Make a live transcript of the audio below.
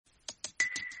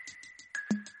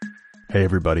Hey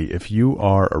everybody, if you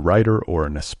are a writer or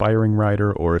an aspiring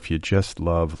writer, or if you just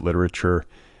love literature,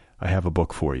 I have a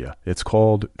book for you. It's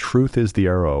called Truth is the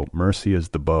Arrow, Mercy is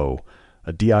the Bow,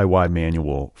 a DIY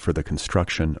manual for the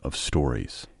construction of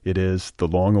stories. It is the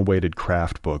long-awaited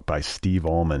craft book by Steve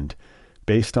Almond,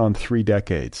 based on 3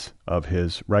 decades of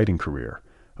his writing career,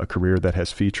 a career that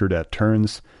has featured at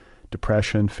turns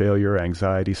depression, failure,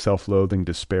 anxiety, self-loathing,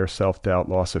 despair, self-doubt,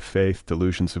 loss of faith,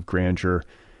 delusions of grandeur,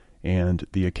 and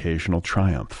the occasional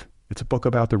triumph. It's a book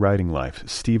about the writing life.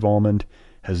 Steve Almond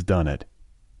has done it.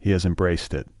 He has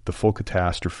embraced it, the full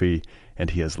catastrophe, and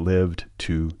he has lived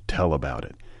to tell about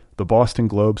it. The Boston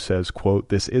Globe says, quote,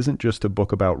 "This isn't just a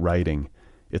book about writing,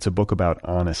 it's a book about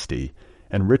honesty."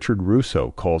 And Richard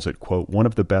Russo calls it, quote, "one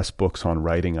of the best books on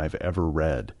writing I've ever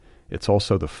read. It's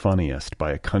also the funniest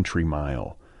by a country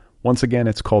mile." Once again,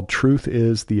 it's called Truth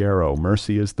is the Arrow,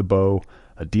 Mercy is the Bow,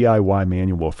 a DIY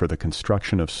manual for the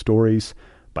construction of stories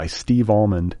by Steve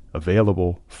Almond,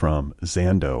 available from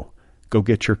Zando. Go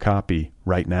get your copy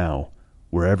right now,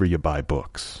 wherever you buy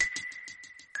books.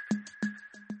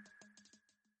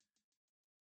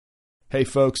 Hey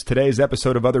folks, today's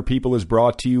episode of Other People is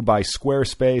brought to you by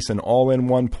Squarespace, an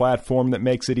all-in-one platform that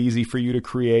makes it easy for you to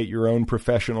create your own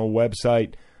professional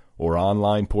website or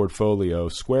online portfolio.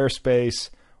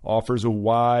 Squarespace offers a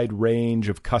wide range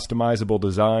of customizable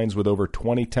designs with over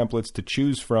 20 templates to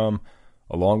choose from,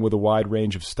 along with a wide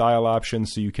range of style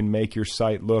options so you can make your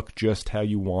site look just how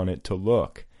you want it to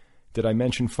look. Did I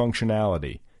mention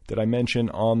functionality? Did I mention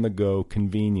on-the-go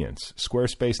convenience?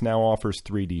 Squarespace now offers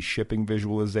 3D shipping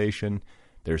visualization.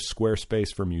 There's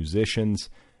Squarespace for musicians.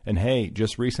 And hey,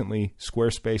 just recently,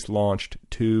 Squarespace launched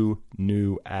 2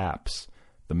 new apps,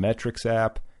 the Metrics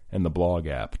app and the Blog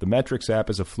app. The Metrics app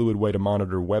is a fluid way to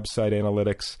monitor website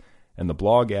analytics, and the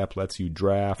Blog app lets you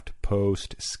draft,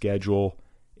 post, schedule,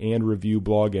 and review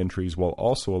blog entries while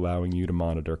also allowing you to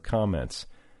monitor comments.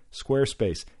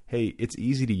 Squarespace, hey, it's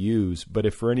easy to use, but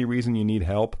if for any reason you need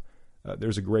help,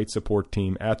 there's a great support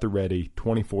team at the ready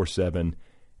 24/7,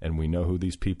 and we know who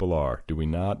these people are, do we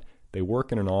not? They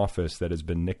work in an office that has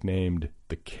been nicknamed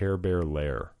the Care Bear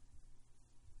Lair.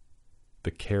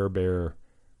 The Care Bear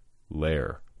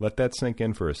Lair. Let that sink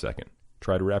in for a second.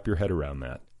 Try to wrap your head around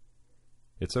that.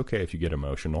 It's okay if you get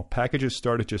emotional. Packages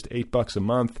start at just $8 a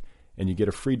month, and you get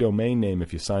a free domain name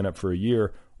if you sign up for a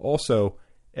year. Also,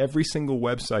 every single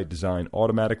website design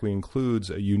automatically includes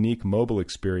a unique mobile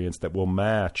experience that will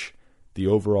match the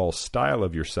overall style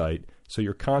of your site, so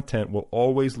your content will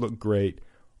always look great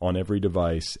on every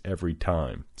device, every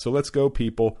time. So let's go,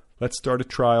 people. Let's start a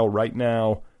trial right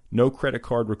now. No credit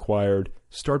card required.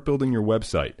 Start building your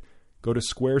website. Go to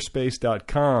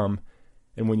squarespace.com,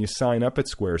 and when you sign up at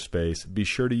Squarespace, be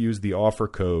sure to use the offer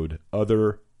code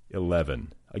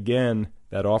OTHER11. Again,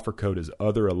 that offer code is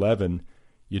OTHER11.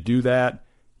 You do that,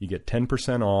 you get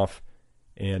 10% off,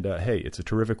 and hey, it's a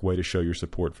terrific way to show your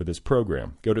support for this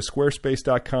program. Go to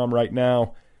squarespace.com right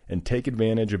now and take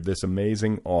advantage of this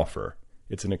amazing offer.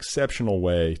 It's an exceptional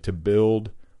way to build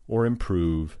or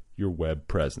improve your web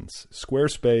presence.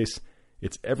 Squarespace,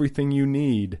 it's everything you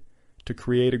need to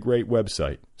create a great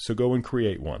website. So go and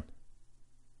create one.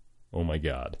 Oh my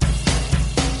God.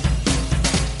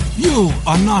 You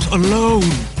are not alone.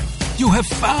 You have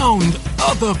found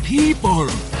other people.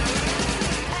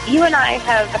 You and I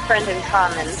have a friend in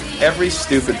common. Every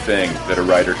stupid thing that a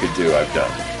writer could do, I've done.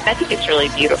 I think it's really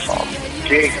beautiful.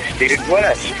 Jeez, dude, what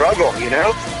a struggle, you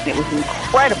know? It was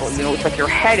incredible. It's like your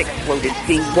head exploded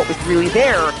seeing what was really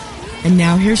there. And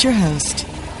now here's your host,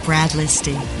 Brad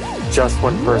Listy. Just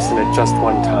one person at just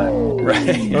one time.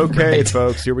 Right. Okay,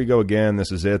 folks, here we go again.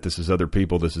 This is it. This is Other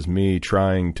People. This is me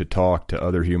trying to talk to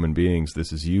other human beings.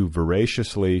 This is you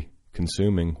voraciously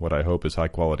consuming what I hope is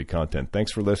high-quality content.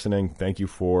 Thanks for listening. Thank you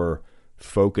for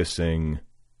focusing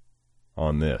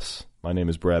on this. My name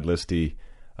is Brad Listy.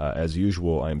 As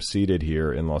usual, I am seated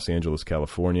here in Los Angeles,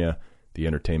 California, the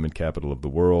entertainment capital of the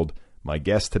world. My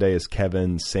guest today is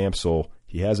Kevin Sampsell.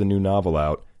 He has a new novel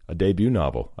out, a debut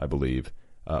novel, I believe.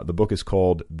 The book is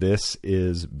called This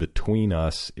Is Between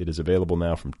Us. It is available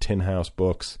now from Tin House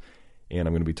Books, and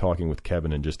I'm going to be talking with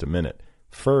Kevin in just a minute.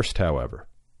 First, however,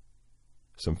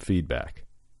 some feedback.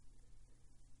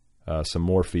 Some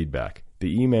more feedback.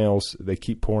 The emails, they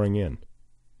keep pouring in.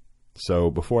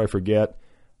 So before I forget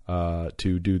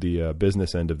to do the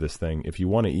business end of this thing, if you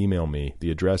want to email me, the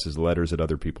address is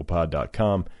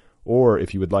letters@otherpeoplepod.com, or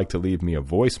if you would like to leave me a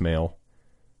voicemail,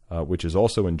 which is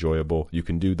also enjoyable, you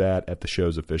can do that at the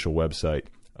show's official website,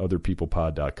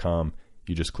 otherpeoplepod.com.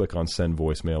 You just click on send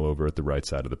voicemail over at the right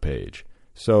side of the page.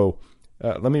 So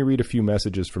let me read a few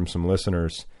messages from some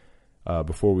listeners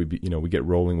before we get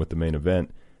rolling with the main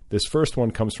event. This first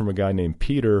one comes from a guy named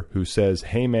Peter who says,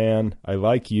 "Hey man, I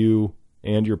like you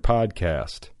and your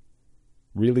podcast.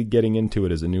 Really getting into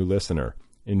it as a new listener.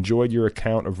 Enjoyed your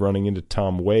account of running into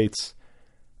Tom Waits.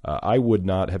 I would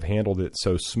not have handled it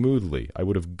so smoothly. I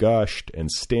would have gushed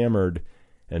and stammered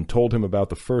and told him about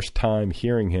the first time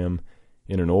hearing him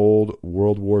in an old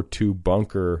World War II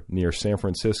bunker near San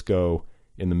Francisco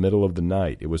in the middle of the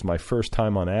night. It was my first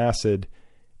time on acid,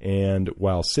 and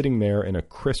while sitting there in a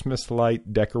Christmas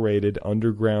light decorated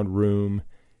underground room,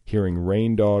 hearing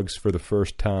Rain Dogs for the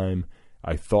first time,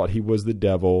 I thought he was the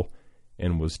devil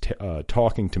and was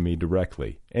talking to me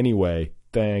directly. Anyway,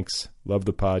 thanks. Love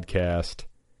the podcast.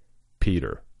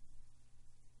 Peter."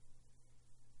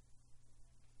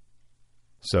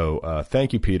 So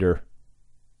thank you, Peter,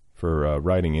 for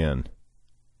writing in.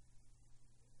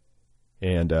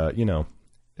 And,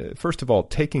 first of all,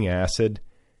 taking acid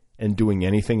and doing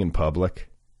anything in public,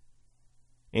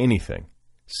 anything,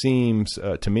 seems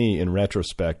to me, in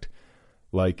retrospect,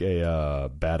 like a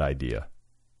bad idea.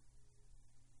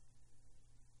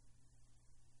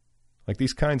 Like,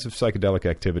 these kinds of psychedelic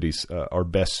activities are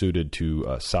best suited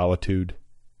to solitude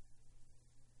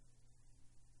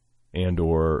and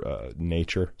or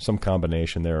nature, some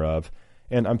combination thereof.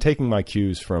 And I'm taking my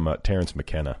cues from Terence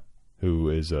McKenna, who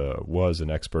was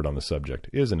an expert on the subject,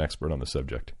 is an expert on the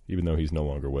subject, even though he's no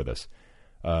longer with us.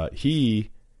 He,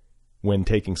 when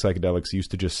taking psychedelics,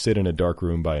 used to just sit in a dark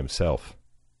room by himself,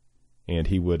 and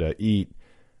he would eat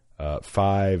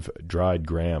 5 dried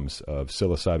grams of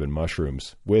psilocybin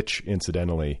mushrooms, which,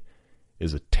 incidentally,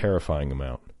 is a terrifying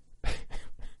amount.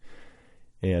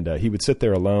 And he would sit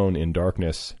there alone in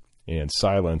darkness and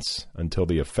silence until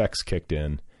the effects kicked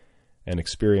in, an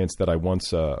experience that I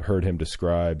once heard him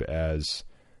describe as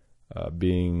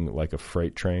being like a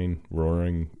freight train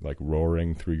roaring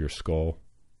through your skull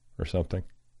or something.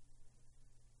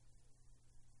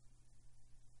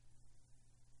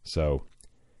 So,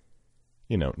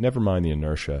 never mind the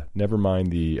inertia, never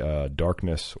mind the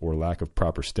darkness or lack of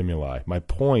proper stimuli. My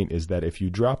point is that if you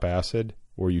drop acid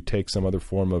or you take some other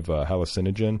form of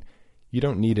hallucinogen, you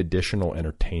don't need additional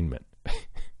entertainment.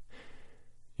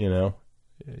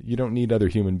 You don't need other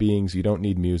human beings. You don't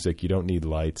need music. You don't need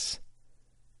lights.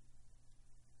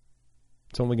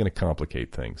 It's only going to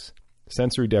complicate things.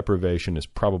 Sensory deprivation is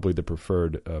probably the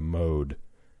preferred mode,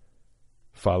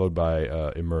 followed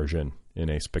by immersion in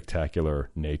a spectacular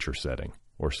nature setting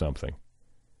or something,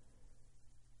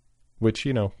 which,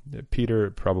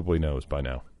 Peter probably knows by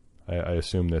now. I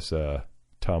assume this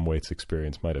Tom Waits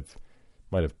experience might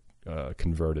have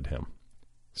converted him.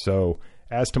 So,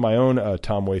 as to my own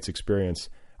Tom Waits experience,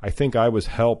 I think I was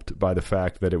helped by the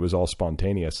fact that it was all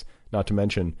spontaneous, not to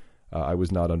mention I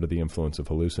was not under the influence of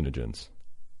hallucinogens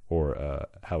or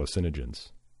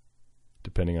hallucinogens,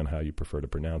 depending on how you prefer to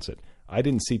pronounce it. I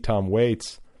didn't see Tom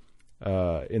Waits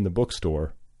in the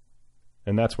bookstore,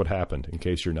 and that's what happened, in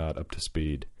case you're not up to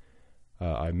speed.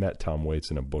 I met Tom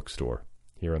Waits in a bookstore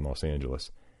here in Los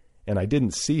Angeles, and I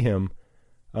didn't see him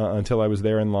until I was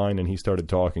there in line and he started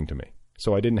talking to me.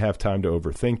 So I didn't have time to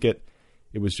overthink it.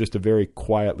 It was just a very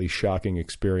quietly shocking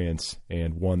experience,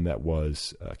 and one that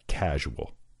was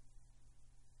casual.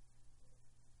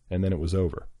 And then it was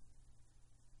over.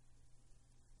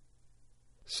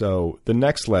 So the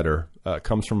next letter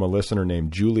comes from a listener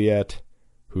named Juliet,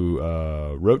 who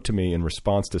wrote to me in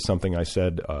response to something I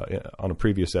said on a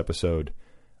previous episode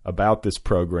about this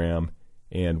program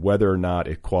and whether or not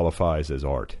it qualifies as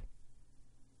art.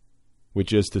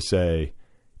 Which is to say,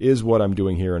 is what I'm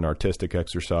doing here an artistic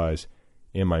exercise?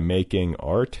 Am I making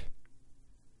art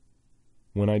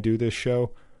when I do this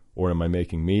show? Or am I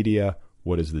making media?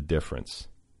 What is the difference?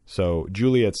 So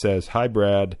Juliet says, "Hi,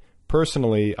 Brad.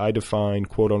 Personally, I define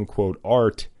quote-unquote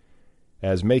art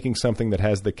as making something that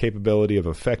has the capability of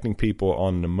affecting people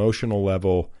on an emotional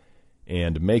level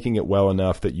and making it well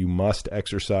enough that you must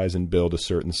exercise and build a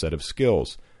certain set of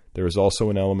skills. There is also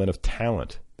an element of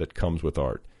talent that comes with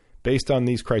art. Based on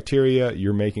these criteria,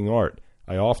 you're making art.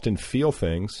 I often feel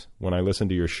things when I listen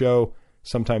to your show.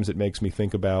 Sometimes it makes me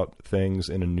think about things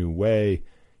in a new way.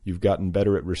 You've gotten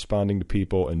better at responding to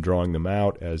people and drawing them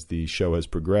out as the show has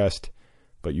progressed,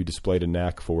 but you displayed a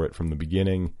knack for it from the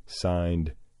beginning.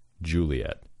 Signed,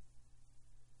 Juliet."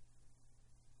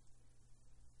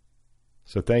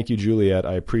 So thank you, Juliet.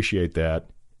 I appreciate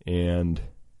that. And,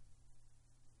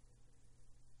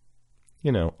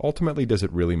 ultimately, does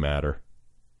it really matter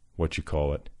what you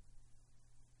call it?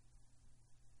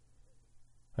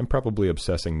 I'm probably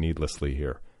obsessing needlessly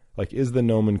here. Like, is the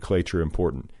nomenclature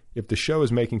important? If the show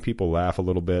is making people laugh a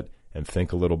little bit and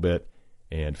think a little bit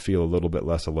and feel a little bit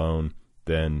less alone,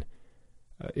 then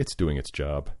it's doing its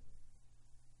job.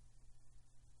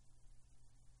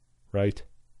 right?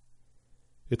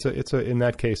 In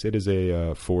that case, it is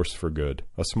a force for good,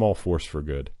 a small force for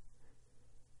good.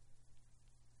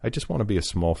 I just want to be a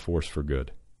small force for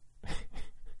good.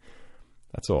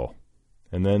 That's all.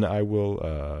 And then I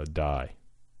will die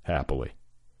happily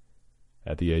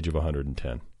at the age of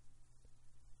 110.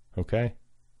 Okay?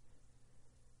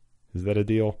 Is that a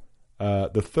deal?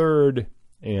 The third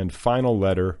and final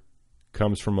letter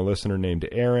comes from a listener named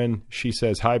Erin. She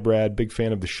says, "Hi, Brad. Big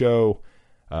fan of the show.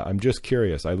 I'm just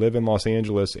curious. I live in Los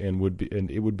Angeles, and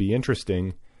it would be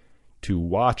interesting to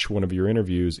watch one of your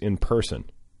interviews in person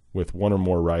with one or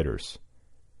more writers.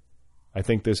 I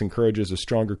think this encourages a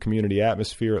stronger community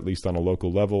atmosphere, at least on a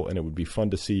local level, and it would be fun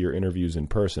to see your interviews in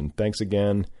person. Thanks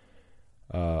again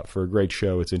for a great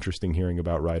show. It's interesting hearing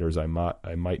about writers I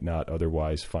might not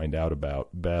otherwise find out about.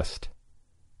 Best,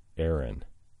 Erin."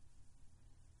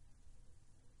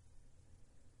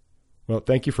 Well,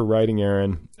 thank you for writing,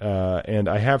 Erin. And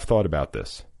I have thought about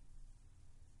this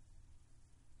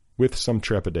with some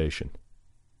trepidation,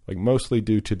 like mostly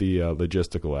due to the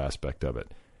logistical aspect of it.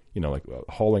 Like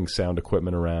hauling sound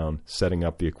equipment around, setting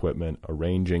up the equipment,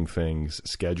 arranging things,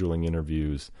 scheduling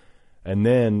interviews, and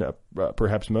then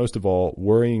perhaps most of all,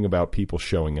 worrying about people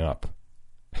showing up.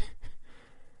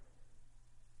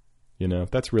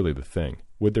 That's really the thing.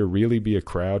 Would there really be a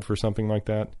crowd for something like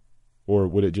that? Or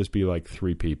would it just be like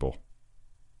 3 people?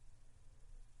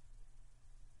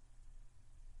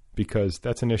 Because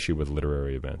that's an issue with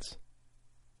literary events.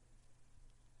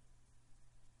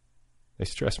 They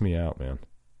stress me out, man.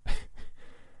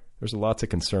 There's a lot to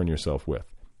concern yourself with.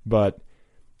 But,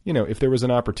 if there was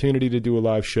an opportunity to do a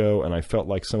live show and I felt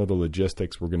like some of the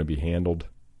logistics were going to be handled,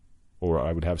 or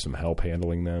I would have some help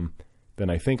handling them, then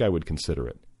I think I would consider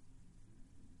it.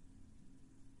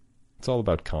 It's all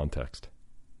about context,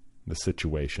 the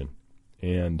situation.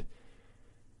 And,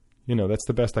 that's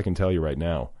the best I can tell you right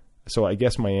now. So I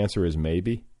guess my answer is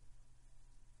maybe.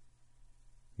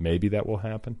 Maybe that will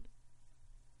happen.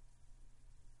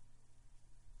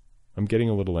 I'm getting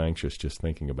a little anxious just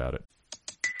thinking about it.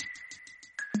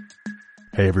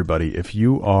 Hey everybody, if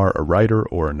you are a writer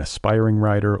or an aspiring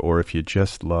writer, or if you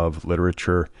just love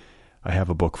literature, I have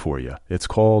a book for you. It's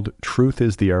called Truth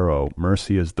is the Arrow,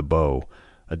 Mercy is the Bow,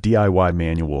 a DIY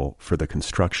manual for the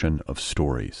construction of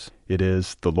stories. It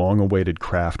is the long-awaited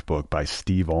craft book by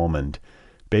Steve Almond,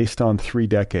 based on 3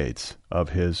 decades of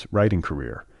his writing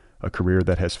career, a career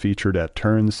that has featured at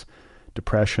turns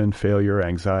depression, failure,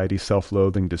 anxiety,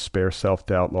 self-loathing, despair,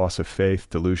 self-doubt, loss of faith,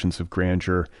 delusions of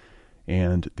grandeur,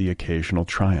 and the occasional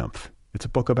triumph. It's a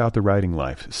book about the writing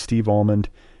life. Steve Almond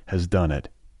has done it.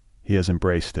 He has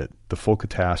embraced it, the full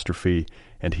catastrophe,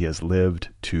 and he has lived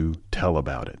to tell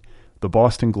about it. The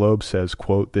Boston Globe says,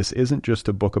 quote, "This isn't just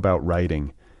a book about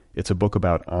writing, it's a book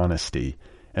about honesty."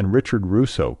 And Richard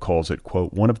Russo calls it,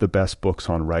 quote, "one of the best books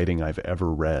on writing I've ever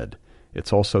read.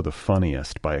 It's also the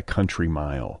funniest by a country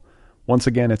mile." Once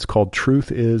again, it's called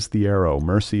Truth is the Arrow,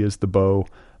 Mercy is the Bow,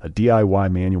 a DIY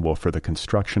manual for the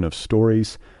construction of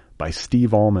stories by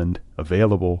Steve Almond,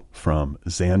 available from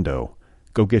Zando.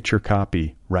 Go get your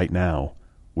copy right now,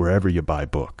 wherever you buy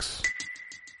books.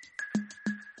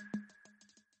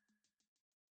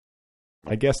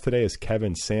 My guest today is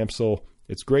Kevin Sampsell.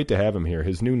 It's great to have him here.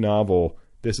 His new novel,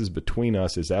 This Is Between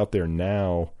Us, is out there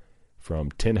now from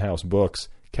Tin House Books.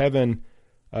 Kevin,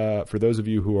 for those of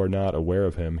you who are not aware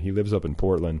of him, he lives up in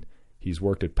Portland. He's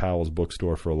worked at Powell's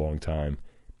Bookstore for a long time,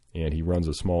 and he runs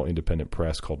a small independent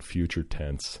press called Future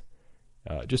Tense.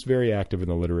 Just very active in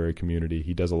the literary community.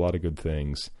 He does a lot of good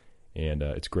things, and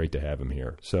it's great to have him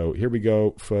here. So here we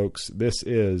go, folks. This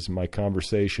is my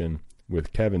conversation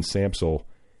with Kevin Sampsell,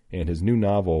 and his new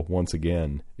novel, once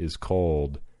again, is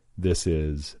called This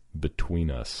Is Between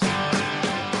Us.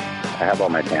 I have all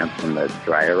my pants in the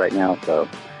dryer right now, so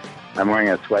I'm wearing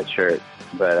a sweatshirt,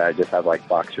 but I just have like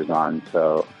boxers on.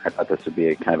 So I thought this would be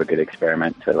a kind of a good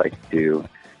experiment to like do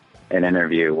an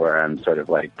interview where I'm sort of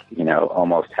like,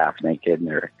 almost half naked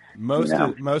or most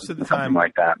of the time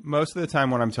like that. Most of the time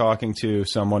when I'm talking to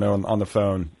someone on the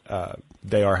phone,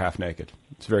 they are half naked.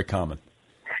 It's very common.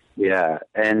 Yeah,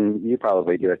 and you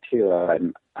probably do it too.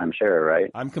 I'm sure,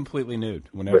 right? I'm completely nude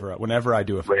whenever I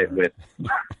do a phone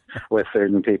with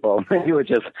certain people, maybe with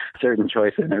just certain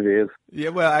choice interviews. Yeah,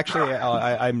 well, actually,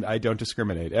 I don't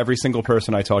discriminate. Every single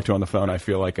person I talk to on the phone, I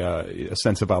feel like a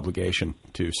sense of obligation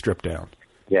to strip down.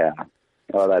 Yeah.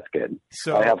 Oh, that's good.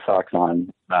 So I have socks on,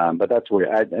 but that's weird.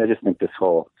 I just think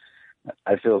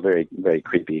I feel very, very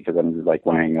creepy because I'm like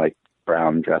wearing like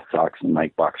brown dress socks and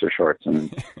like boxer shorts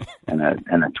and a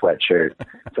sweatshirt.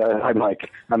 So I'm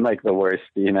like the worst,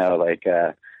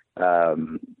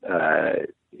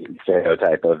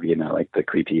 stereotype of, like the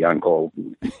creepy uncle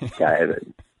guy that,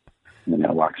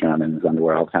 walks around in his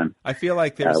underwear all the time. I feel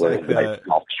like there's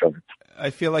I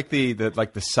feel like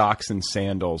the socks and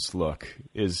sandals look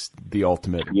is the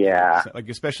ultimate. Yeah. Like,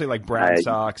 especially like brown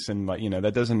socks and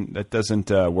that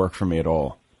doesn't work for me at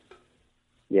all.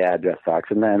 Yeah, dress socks.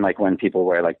 And then like when people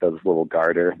wear like those little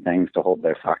garter things to hold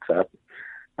their socks up.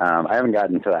 I haven't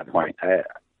gotten to that point. I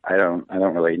don't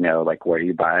really know like where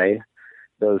you buy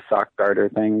those sock garter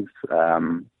things.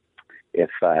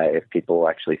 If people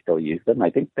actually still use them, I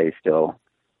think they still.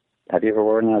 Have you ever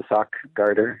worn a sock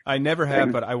garter? I never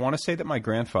have, but I want to say that my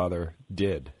grandfather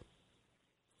did.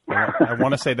 I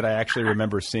want to say that I actually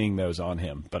remember seeing those on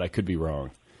him, but I could be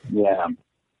wrong.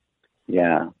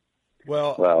 Yeah.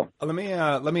 Well, let me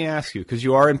ask you, because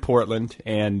you are in Portland,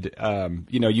 and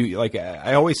you like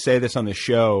I always say this on the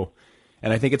show,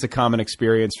 and I think it's a common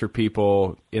experience for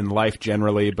people in life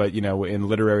generally, but in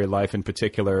literary life in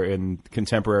particular, in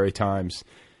contemporary times.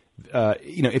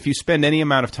 If you spend any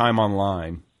amount of time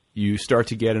online, you start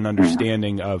to get an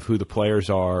understanding of who the players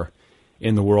are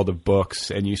in the world of books,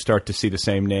 and you start to see the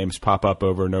same names pop up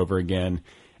over and over again.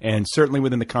 And certainly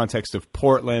within the context of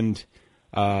Portland,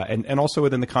 and also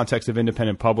within the context of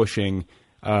independent publishing,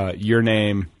 your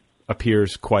name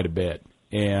appears quite a bit.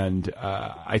 And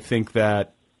I think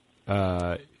that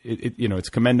it's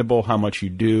commendable how much you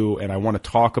do, and I want to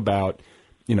talk about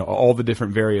all the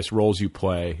different various roles you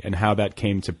play and how that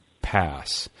came to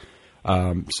pass.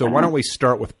 So why don't we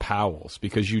start with Powell's,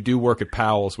 because you do work at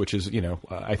Powell's, which is,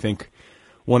 I think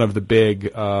one of the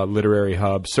big literary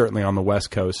hubs, certainly on the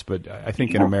West Coast, but I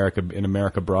think in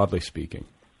America broadly speaking.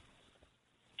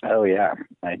 Oh yeah,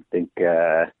 I think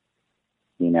it's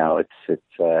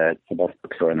the best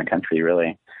bookstore in the country,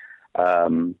 really.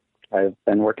 I've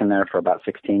been working there for about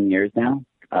 16 years now,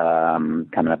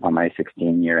 coming up on my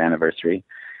 16-year anniversary,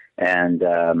 and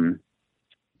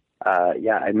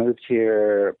I moved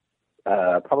here.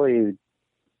 Probably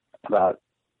about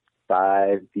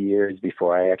 5 years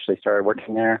before I actually started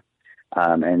working there.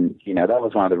 And that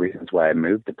was one of the reasons why I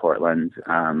moved to Portland,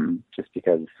 just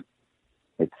because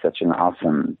it's such an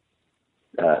awesome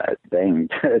thing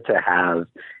to have,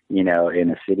 in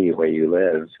a city where you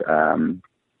live.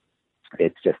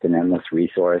 It's just an endless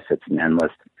resource. It's an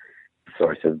endless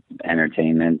source of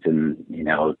entertainment and,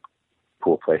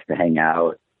 cool place to hang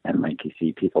out. And like you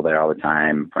see people there all the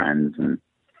time, friends and,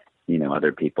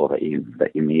 other people that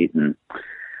you meet. And,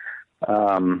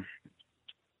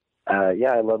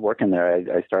 I love working there.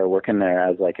 I started working there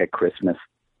as like a Christmas,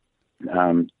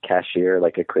 cashier,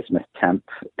 like a Christmas temp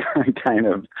kind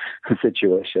of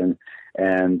situation.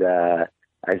 And, I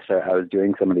was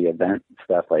doing some of the event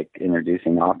stuff, like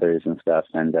introducing authors and stuff.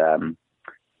 And,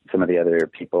 some of the other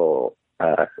people,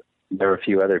 there were a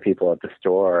few other people at the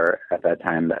store at that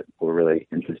time that were really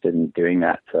interested in doing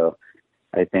that. So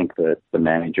I think that the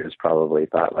managers probably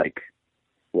thought like,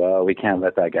 well, we can't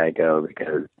let that guy go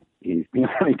because he's the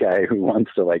only guy who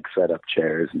wants to like set up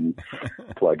chairs and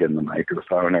plug in the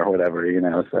microphone or whatever,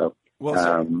 so.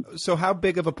 Well, so how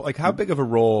big of a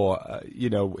role,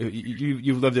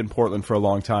 you've lived in Portland for a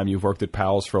long time. You've worked at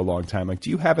Powell's for a long time. Like, do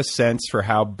you have a sense for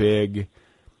how big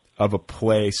of a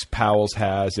place Powell's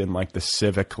has in like the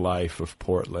civic life of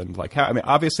Portland? Like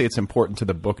obviously it's important to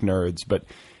the book nerds, but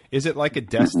is it like a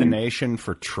destination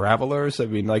for travelers? I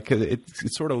mean, like it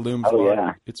sort of looms.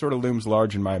 It sort of looms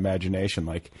large in my imagination.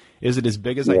 Like, is it as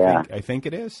big as I think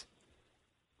it is?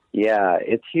 Yeah,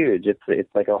 it's huge. It's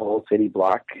like a whole city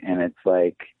block, and it's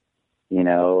like,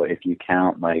 if you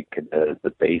count like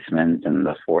the basement and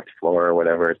the fourth floor or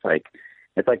whatever, it's like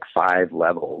 5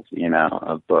 levels,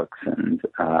 of books, and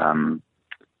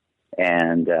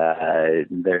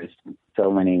there's so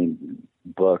many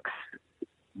books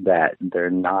that they're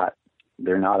not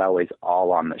always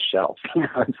all on the shelf.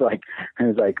 It's like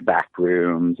there's like back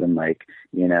rooms and like,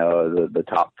 the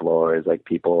top floor is like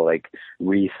people like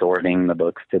resorting the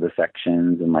books to the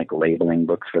sections and like labeling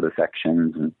books for the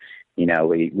sections. And,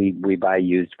 we buy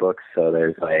used books. So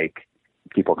there's like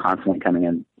people constantly coming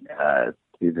in,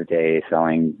 through the day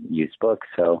selling used books.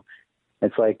 So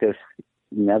it's like this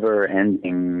never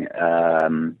ending,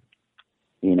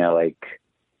 like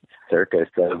circus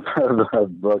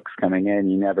of books coming in.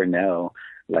 You never know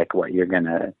like what you're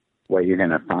gonna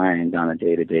find on a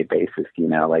day-to-day basis.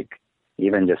 Like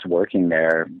even just working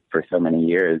there for so many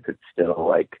years, it's still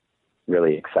like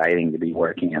really exciting to be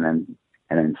working and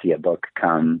then see a book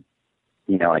come,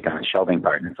 like on a shelving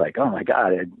part, and it's like, oh my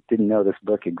God, I didn't know this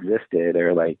book existed,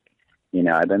 or like,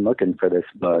 I've been looking for this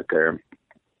book, or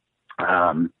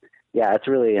it's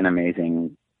really an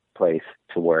amazing place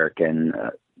to work, and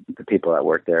the people that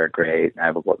work there are great. I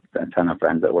have a ton of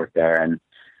friends that work there, and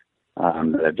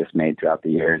that I've just made throughout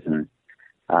the years. And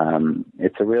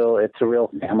it's a real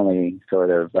family sort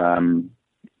of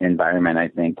environment, I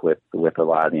think, with a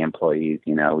lot of the employees.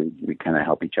 You know, we kind of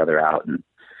help each other out and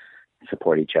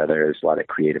support each other. There's a lot of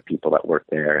creative people that work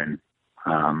there, and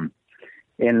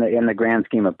in the grand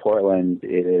scheme of Portland,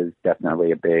 it is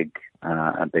definitely a big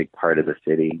part of the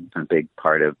city, a big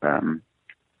part of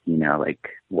you know, like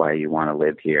why you want to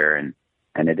live here,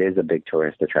 and it is a big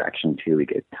tourist attraction too. We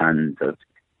get tons of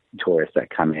tourists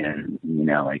that come in, you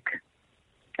know, like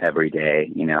every day,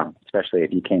 you know, especially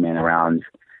if you came in around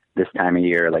this time of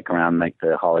year, like around like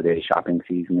the holiday shopping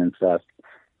season and stuff.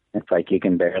 It's like you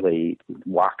can barely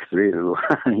walk through,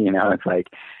 you know, it's like,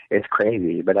 it's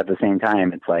crazy. But at the same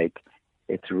time, it's like,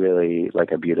 it's really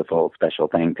like a beautiful, special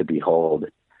thing to behold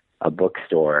a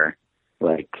bookstore,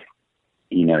 like,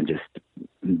 you know, just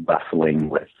bustling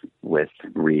with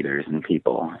readers and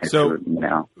people. It's, so, you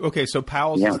know, okay. So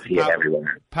Powell's, you don't see it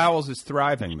everywhere. Powell's is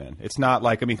thriving then. It's not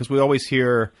like, I mean, because we always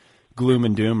hear gloom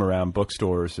and doom around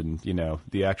bookstores and, you know,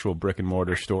 the actual brick and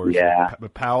mortar stores. Yeah.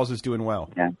 But Powell's is doing well.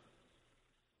 Yeah.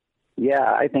 Yeah,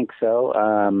 I think so.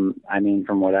 I mean,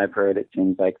 from what I've heard, it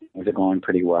seems like things are going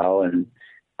pretty well. And,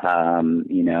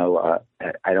 you know,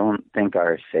 I don't think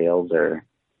our sales are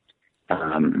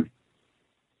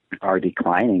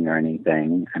declining or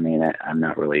anything. I mean, I'm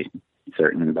not really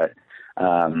certain, but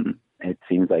it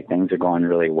seems like things are going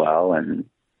really well. And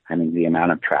I mean, the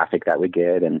amount of traffic that we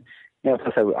get, and you know,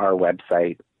 plus our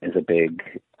website is a big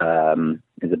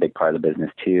part of the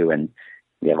business too. And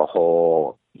we have a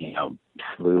whole, you know,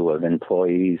 slew of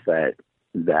employees that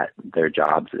their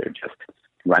jobs are just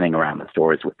running around the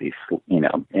stores with these, you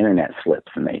know, internet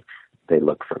slips, and they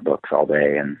look for books all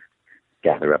day and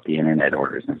gather up the internet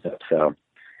orders and stuff. So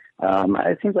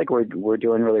it seems like we're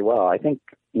doing really well. I think,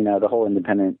 you know, the whole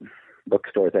independent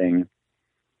bookstore thing,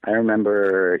 I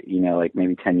remember, you know, like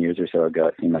maybe 10 years or so ago,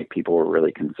 it seemed like people were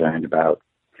really concerned about,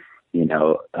 you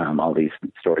know, all these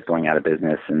stores going out of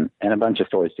business, and a bunch of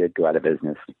stores did go out of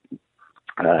business,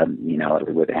 you know,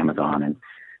 with Amazon and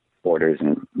Borders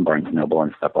and Barnes & Noble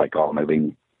and stuff, like all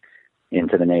moving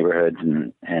into the neighborhoods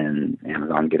and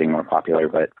Amazon getting more popular.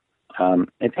 But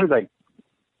it seems like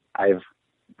I've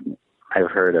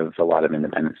heard of a lot of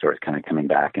independent stores kind of coming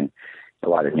back, and a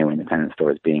lot of new independent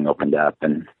stores being opened up.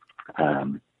 And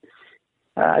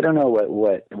I don't know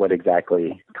what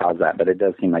exactly caused that, but it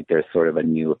does seem like there's sort of a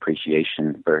new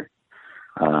appreciation for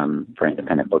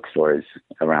independent bookstores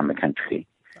around the country.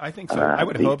 I think so. I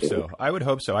would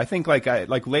hope so. I think like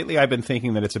lately I've been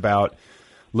thinking that it's about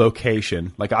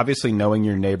location. Like obviously knowing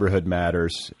your neighborhood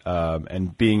matters,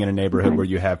 and being in a neighborhood where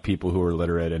you have people who are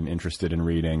literate and interested in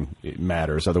reading, it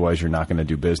matters. Otherwise you're not going to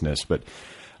do business. But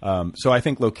so I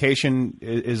think location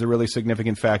is a really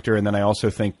significant factor, and then I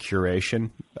also think curation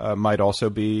might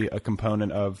also be a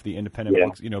component of the independent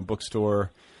bookstore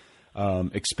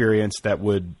experience that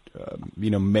would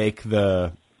make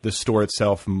the store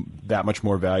itself that much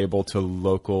more valuable to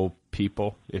local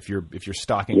people. If you're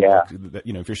stocking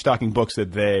if you're stocking books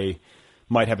that they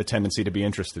might have a tendency to be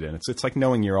interested in, it's like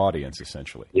knowing your audience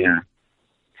essentially. Yeah,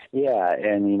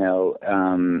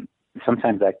 and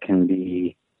sometimes that can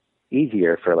be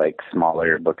easier for like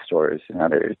smaller bookstores in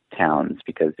other towns,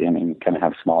 because you kind of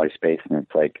have smaller space, and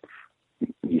it's like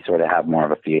you sort of have more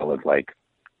of a feel of like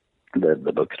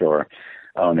the bookstore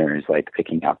owners like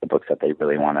picking out the books that they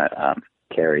really want to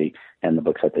carry and the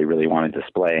books that they really want to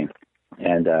display.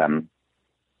 And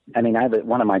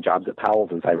one of my jobs at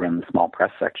Powell's is I run the small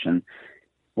press section,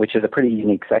 which is a pretty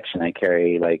unique section. I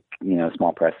carry like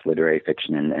small press literary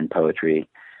fiction and poetry,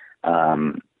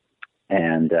 that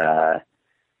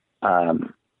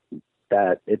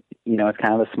it's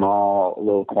kind of a small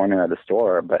little corner of the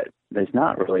store, but there's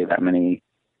not really that many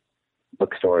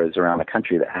bookstores around the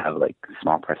country that have like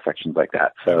small press sections like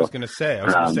that. So I was going to say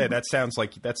that sounds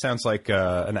like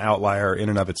an outlier in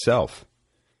and of itself.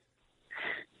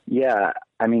 Yeah,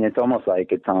 it's almost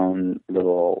like its own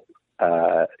little.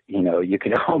 You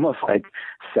could almost like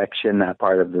section that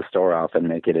part of the store off and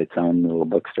make it its own little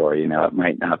bookstore. It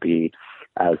might not be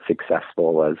as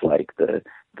successful as like the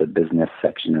business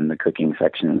section and the cooking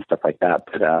section and stuff like that.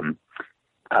 But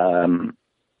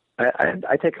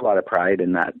I take a lot of pride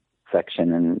in that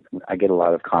section, and I get a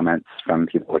lot of comments from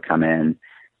people that come in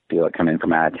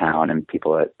from out of town, and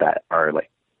people that are like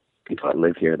people that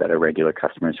live here that are regular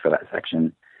customers for that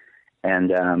section.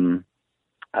 And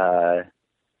I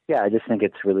just think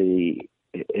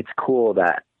it's cool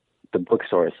that the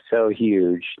bookstore is so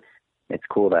huge. It's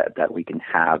cool that we can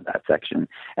have that section.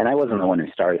 And I wasn't the one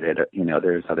who started it.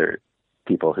 There's other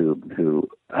people who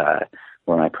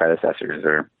were my predecessors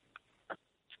or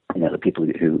the people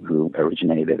who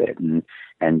originated it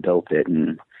and built it.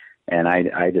 And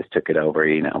I just took it over,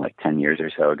 like 10 years or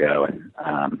so ago.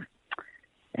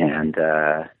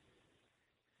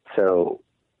 So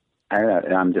I don't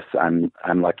know,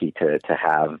 I'm lucky to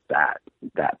have that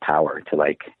power to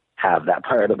like have that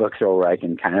part of the bookstore where I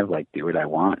can kind of like do what I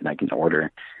want, and I can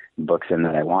order books in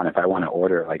that I want. If I want to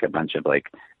order like a bunch of like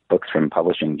books from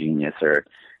Publishing Genius or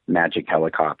Magic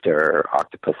Helicopter or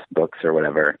Octopus Books or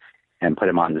whatever, and put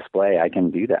them on display, I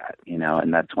can do that,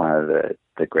 and that's one of the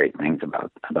great things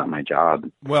about my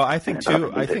job. Well, I think too,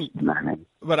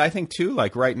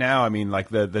 like right now, I mean, like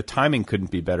the timing couldn't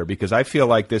be better, because I feel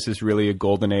like this is really a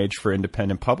golden age for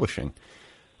independent publishing.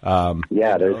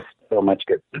 There's so much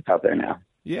good stuff out there now.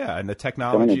 Yeah, and the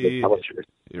technology,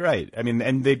 right? I mean,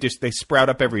 and they sprout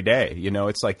up every day.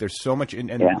 It's like there's so much,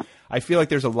 and I feel like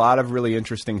there's a lot of really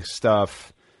interesting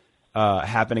stuff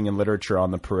happening in literature on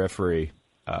the periphery.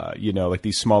 Like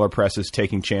these smaller presses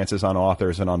taking chances on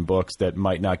authors and on books that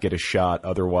might not get a shot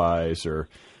otherwise, or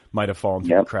might have fallen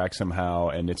through the cracks somehow.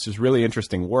 And it's just really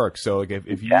interesting work. So like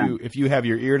if you have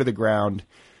your ear to the ground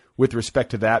with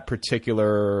respect to that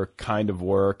particular kind of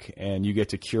work, and you get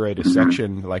to curate a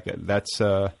section like that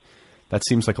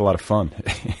seems like a lot of fun.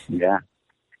 Yeah.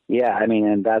 I mean,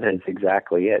 and that is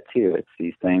exactly it too. It's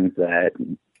these things that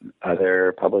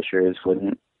other publishers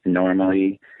wouldn't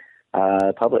normally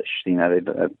publish.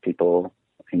 People,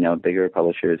 bigger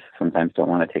publishers sometimes don't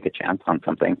want to take a chance on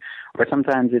something, or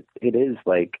sometimes it is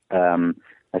like a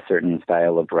certain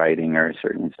style of writing or a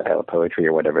certain style of poetry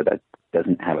or whatever that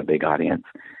doesn't have a big audience.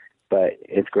 But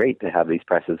it's great to have these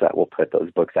presses that will put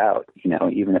those books out,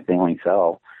 even if they only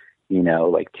sell,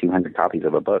 like 200 copies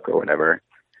of a book or whatever.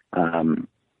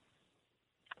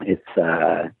 It's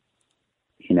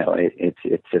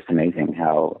just amazing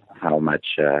how much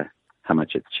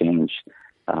it's changed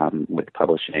with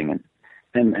publishing,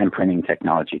 and printing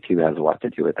technology too has a lot to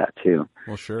do with that too.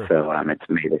 Well, sure. So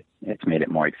it's made it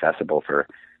more accessible for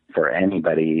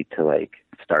anybody to like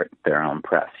start their own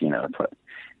press. It's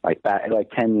like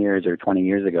 10 years or 20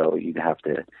 years ago, you'd have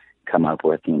to come up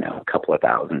with a couple of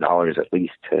 $1,000s at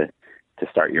least to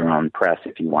start your own press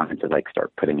if you wanted to like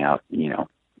start putting out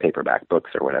paperback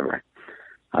books or whatever.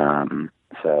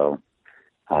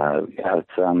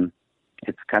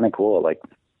 It's kind of cool. Like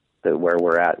where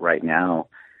we're at right now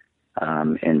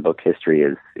in book history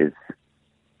is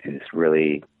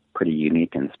really pretty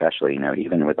unique, and especially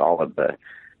even with all of the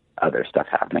other stuff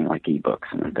happening like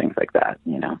ebooks and things like that.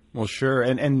 Well, sure.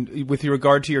 And with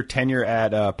regard to your tenure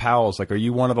at Powell's, like, are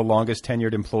you one of the longest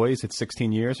tenured employees at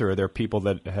 16 years, or are there people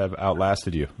that have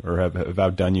outlasted you or have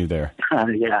outdone you there?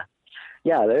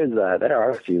 Yeah, there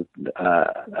are a few,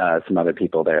 some other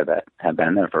people there that have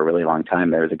been there for a really long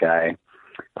time. There was a guy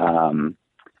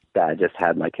that just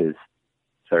had like his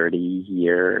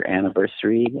 30-year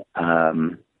anniversary.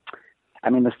 I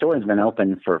mean, the store has been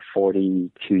open for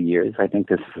 42 years. I think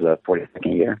this is the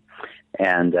 42nd year.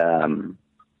 And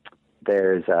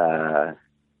there's, I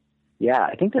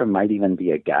think there might even be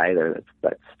a guy there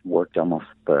that's worked almost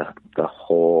the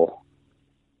whole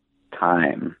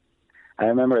time. I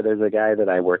remember there's a guy that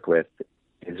I work with.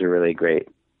 He's a really great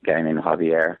guy named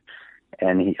Javier.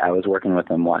 And I was working with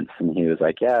him once, and he was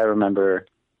like, yeah, I remember,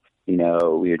 we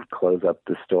would close up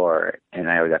the store, and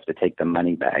I would have to take the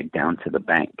money bag down to the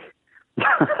bank.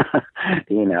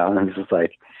 And it's just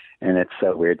like, and it's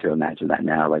so weird to imagine that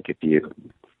now. Like if you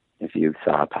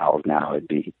saw Powell's now, it'd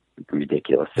be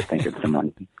ridiculous to think of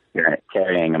someone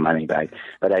carrying a money bag.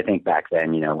 But I think back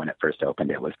then, when it first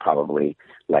opened, it was probably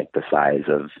like the size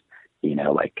of,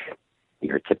 like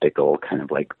your typical kind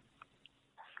of like,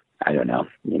 I don't know,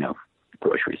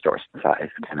 grocery store size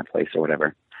kind of place or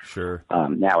whatever. Sure.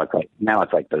 Now it's like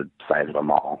the size of a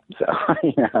mall. So,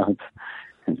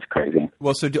 it's crazy.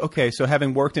 Well, so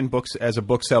having worked in books as a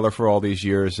bookseller for all these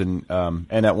years, and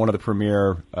at one of the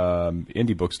premier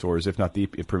indie bookstores, if not the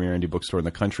premier indie bookstore in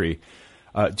the country,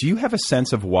 do you have a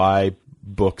sense of why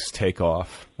books take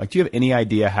off? Like, do you have any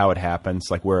idea how it happens?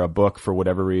 Like, where a book, for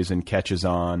whatever reason, catches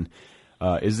on?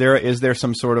 Is there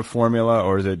some sort of formula,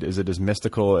 or is it as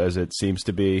mystical as it seems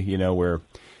to be? Where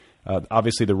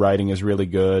obviously the writing is really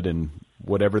good, and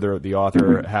whatever the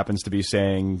author happens to be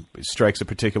saying strikes a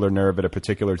particular nerve at a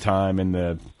particular time in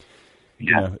the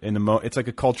it's like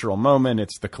a cultural moment.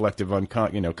 It's the collective or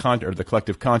the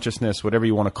collective consciousness, whatever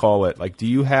you want to call it. Like, do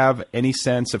you have any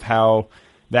sense of how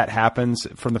that happens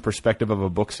from the perspective of a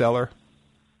bookseller?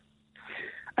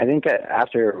 I think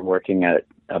after working at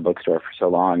a bookstore for so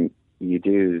long, you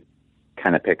do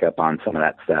kind of pick up on some of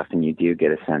that stuff, and you do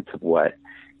get a sense of what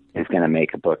is going to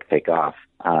make a book take off.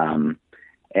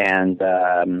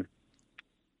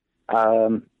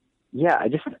 yeah,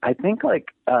 I think like,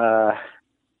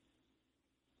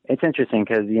 it's interesting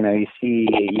because,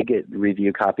 you get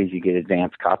review copies, you get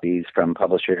advanced copies from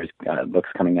publishers, books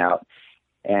coming out.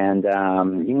 And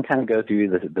you can kind of go through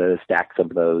the stacks of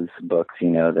those books,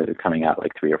 that are coming out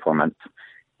like 3 or 4 months.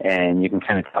 And you can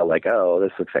kind of tell like, oh,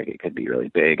 this looks like it could be really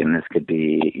big. And this could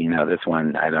be, this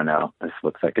one, I don't know. This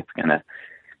looks like it's going to,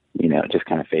 just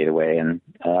kind of fade away. And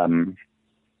I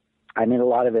mean, a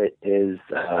lot of it is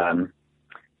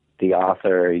the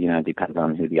author, depends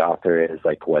on who the author is,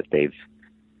 like what they've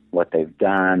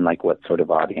done, like what sort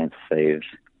of audience they've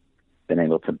been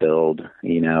able to build,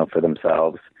 for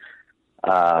themselves.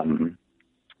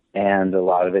 And a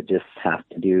lot of it just has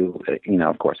to do,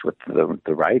 of course, with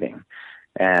the writing.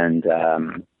 And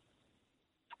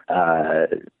I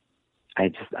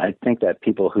think that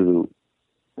people who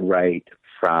write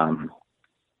from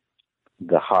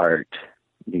the heart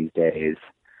these days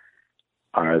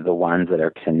are the ones that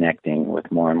are connecting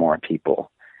with more and more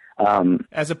people.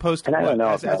 As opposed to what? I don't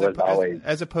know if that was always...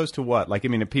 As opposed to what? Like, I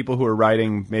mean, people who are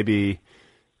writing maybe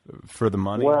for the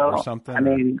money or something? I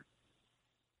mean,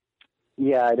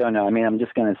 yeah, I don't know. I mean, I'm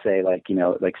just going to say, like,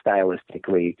 like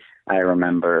stylistically, I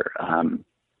remember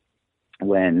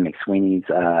when McSweeney's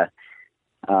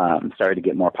started to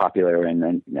get more popular, and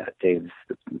then Dave's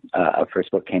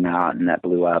first book came out, and that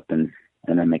blew up, and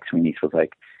then McSweeney's was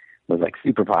like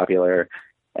super popular,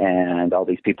 and all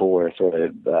these people were sort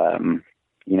of,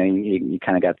 you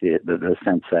kind of got the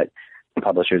sense that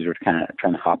publishers were kind of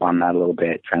trying to hop on that a little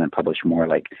bit, trying to publish more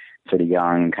like sort of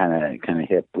young, kind of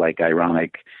hip, like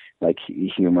ironic, like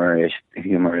humorous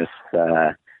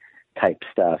type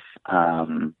stuff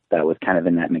that was kind of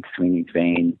in that McSweeney's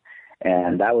vein,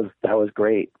 and that was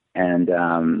great, and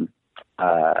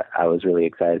I was really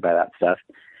excited by that stuff.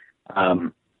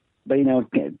 But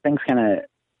things kind of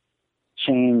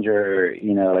change, or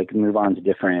like move on to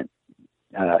different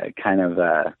kind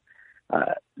of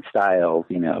styles,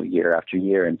 year after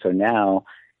year, and so now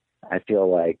I feel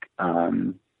like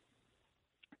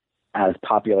as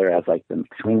popular as like the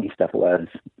McSweeney stuff was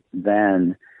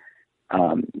then,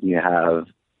 you have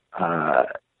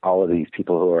all of these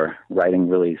people who are writing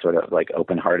really sort of like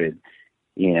open-hearted,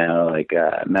 like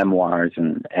memoirs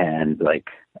and like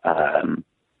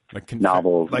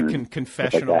novels, like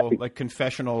confessional,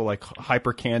 like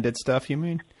hyper candid stuff. You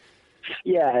mean?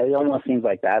 Yeah, it almost seems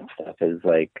like that stuff is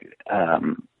like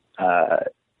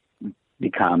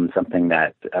become something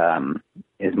that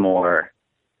is more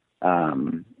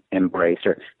embraced,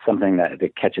 or something that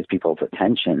catches people's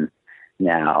attention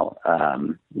now.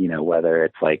 Whether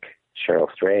it's like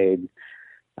Cheryl Strayed,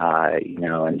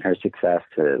 and her success,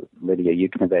 to Lydia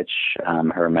Yuknavitch,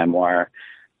 her memoir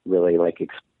really like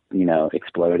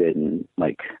exploded and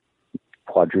like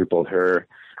quadrupled her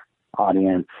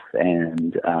audience,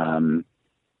 and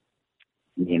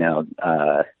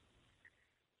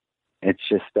it's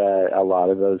just a lot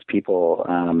of those people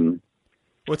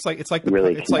well, it's like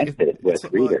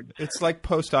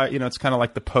post, it's kind of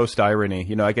like the post irony,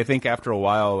 like I think after a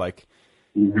while, like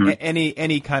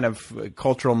any kind of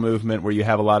cultural movement where you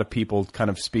have a lot of people kind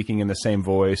of speaking in the same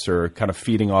voice or kind of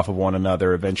feeding off of one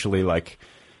another, eventually I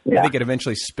think it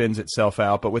eventually spins itself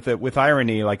out. But with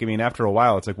irony, like, I mean, after a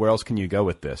while, it's like, where else can you go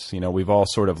with this? We've all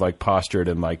sort of like postured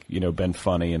and like, been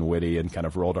funny and witty and kind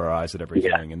of rolled our eyes at everything.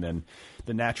 Yeah. And then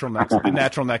the natural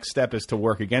next step is to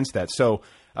work against that. So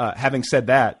having said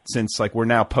that, since like we're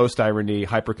now post irony,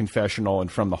 hyper confessional,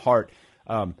 and from the heart,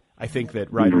 I think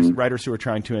that writers who are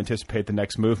trying to anticipate the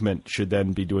next movement should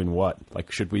then be doing what?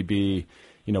 Like, should we be,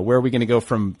 where are we going to go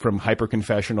from hyper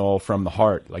confessional, from the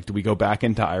heart? Like, do we go back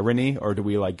into irony, or do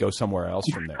we like go somewhere else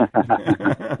from there?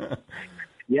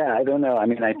 Yeah, I don't know. I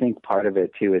mean, I think part of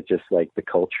it too is just like the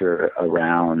culture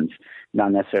around,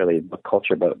 not necessarily the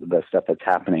culture, but the stuff that's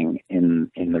happening in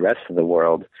the rest of the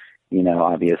world,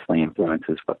 obviously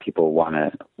influences what people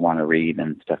want to read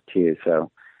and stuff too. So,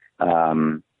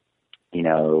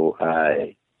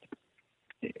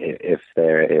 if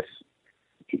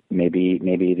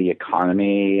maybe the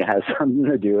economy has something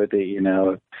to do with it,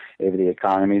 if the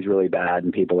economy is really bad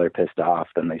and people are pissed off,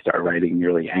 then they start writing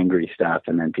really angry stuff,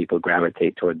 and then people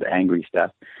gravitate toward the angry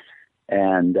stuff.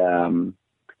 And, I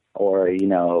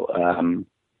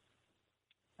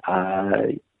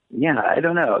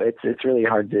don't know. It's really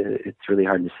hard to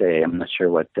say. I'm not sure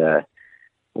what to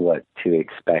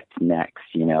expect next.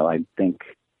 I think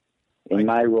in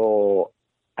my role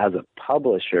as a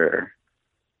publisher,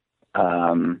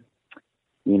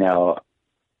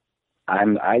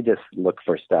 I just look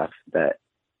for stuff that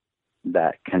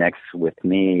connects with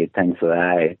me, things that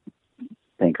I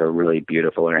think are really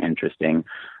beautiful or interesting,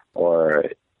 or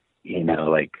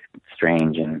like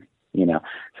strange and you know.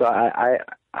 So I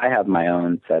have my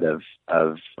own set of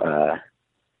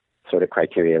sort of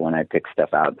criteria when I pick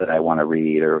stuff out that I want to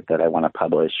read or that I want to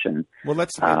publish. And well,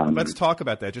 let's talk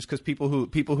about that, just because people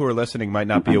who are listening might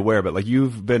not be aware. But like,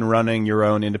 you've been running your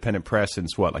own independent press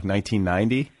since what, like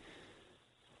 1990?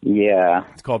 Yeah,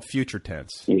 it's called Future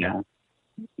Tense.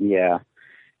 Yeah,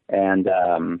 and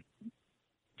and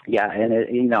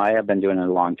it, I have been doing it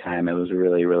a long time. It was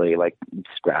really, really like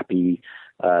scrappy,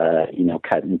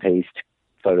 cut and paste,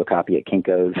 photocopy at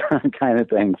Kinko's kind of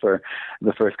thing for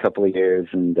the first couple of years.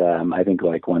 And I think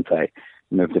like once I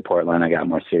moved to Portland, I got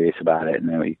more serious about it. And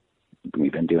then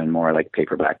we've been doing more like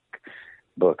paperback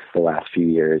books the last few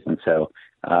years. And so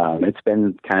it's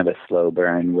been kind of a slow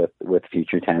burn with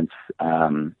Future Tense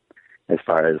as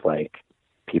far as like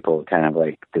people kind of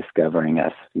like discovering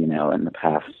us,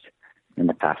 in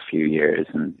the past few years.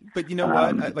 But you know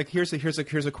what? Like, here's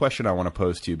a question I want to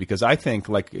pose to you, because I think,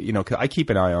 like, I keep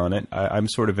an eye on it. I'm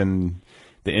sort of in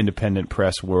the independent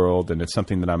press world, and it's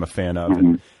something that I'm a fan of.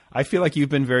 And I feel like you've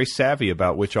been very savvy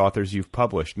about which authors you've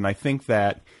published. And I think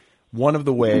that one of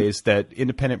the ways that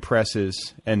independent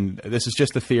presses, and this is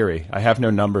just a theory, I have no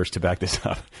numbers to back this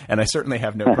up, and I certainly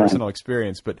have no personal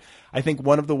experience, but I think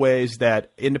one of the ways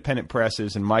that independent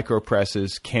presses and micro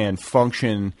presses can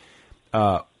function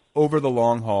over the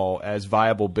long haul as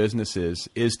viable businesses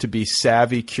is to be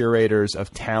savvy curators of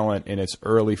talent in its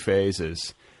early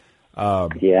phases. Where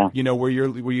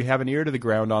you have an ear to the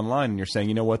ground online and you're saying,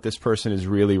 you know what, this person is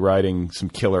really writing some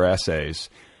killer essays,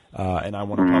 and I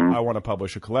want to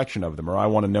publish a collection of them, or I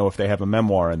want to know if they have a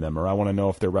memoir in them, or I want to know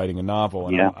if they're writing a novel,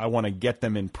 and I want to get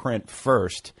them in print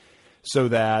first, so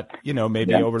that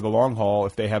maybe over the long haul,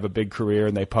 if they have a big career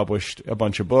and they published a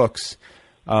bunch of books,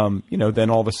 then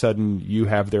all of a sudden you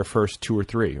have their first 2 or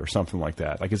 3 or something like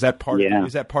that. Like, is that part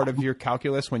of your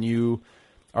calculus when you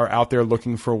are out there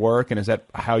looking for work? And is that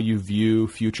how you view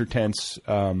Future Tense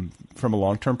from a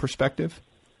long-term perspective?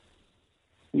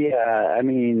 Yeah, I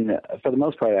mean, for the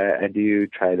most part, I do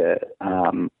try to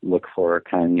look for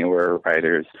kind of newer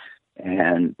writers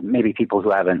and maybe people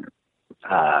who haven't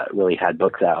really had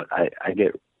books out. I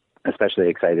get especially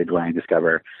excited when I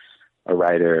discover a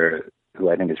writer who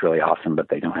I think is really awesome, but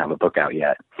they don't have a book out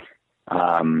yet.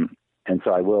 And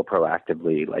so I will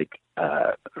proactively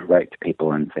write to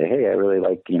people and say, hey, I really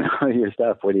like, your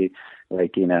stuff. What do you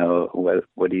like,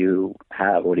 what do you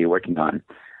have? What are you working on?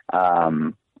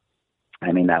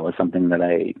 I mean, that was something that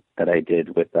I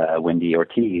did with Wendy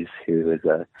Ortiz, who is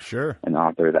an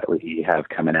author that we have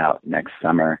coming out next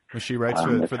summer. Well, she writes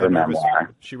for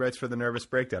the Nervous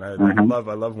Breakdown. I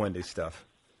love Wendy's stuff.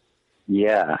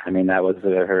 Yeah, I mean, that was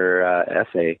her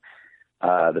essay,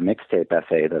 the mixtape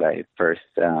essay that I first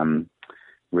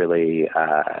really,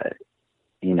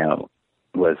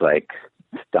 was like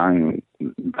stung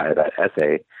by that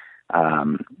essay,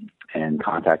 and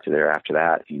contacted her after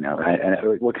that. And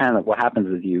what happens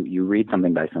is you read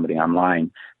something by somebody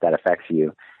online that affects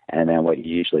you, and then what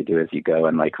you usually do is you go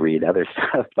and like read other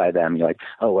stuff by them. You're like,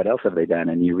 oh, what else have they done?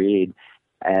 And you read,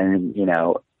 and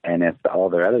and if all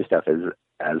their other stuff is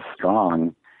as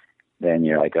strong, then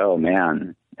you're like, oh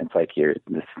man, it's like this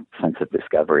sense of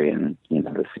discovery and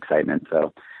this excitement.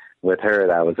 So with her,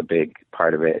 that was a big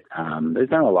part of it. There's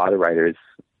been a lot of writers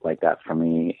like that for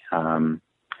me. I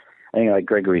think like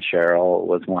Gregory Sherrill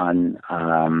was one.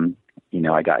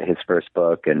 I got his first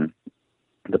book, and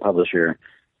the publisher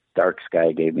Dark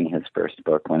Sky gave me his first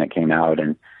book when it came out,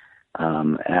 and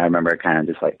I remember kind of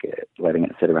just like letting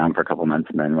it sit around for a couple months,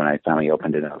 and then when I finally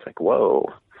opened it, I was like, whoa.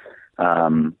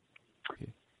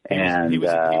 He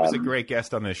was a great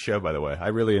guest on this show, by the way. I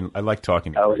like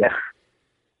talking to him. Oh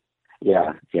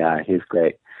yeah, he's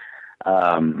great.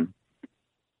 I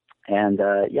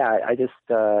just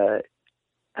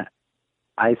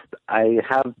I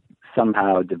have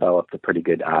somehow developed a pretty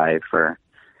good eye for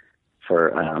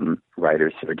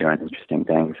writers who are doing interesting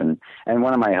things, and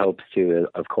one of my hopes too,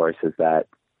 of course, is that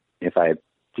if I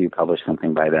do publish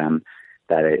something by them,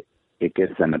 that it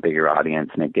gives them a bigger audience,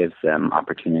 and it gives them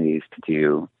opportunities to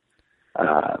do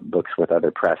books with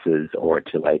other presses, or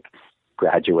to like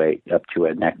graduate up to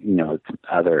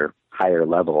other higher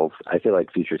levels. I feel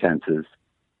like Future Tense is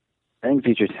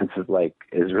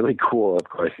really cool, of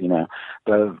course,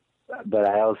 but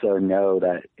I also know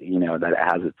that that it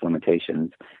has its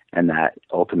limitations, and that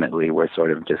ultimately we're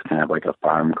sort of just kind of like a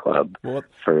farm club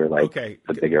for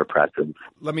the bigger presses.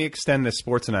 Let me extend this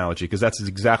sports analogy, because that's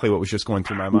exactly what was just going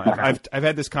through my mind. I've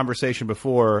had this conversation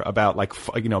before about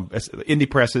indie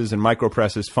presses and micro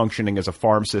presses functioning as a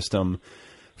farm system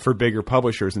for bigger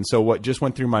publishers, and so what just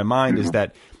went through my mind is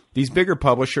that these bigger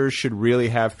publishers should really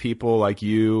have people like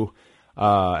you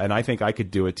And I think I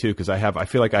could do it too, because I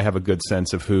feel like I have a good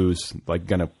sense of who's like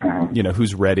gonna,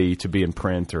 who's ready to be in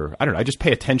print, or I don't know. I just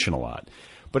pay attention a lot.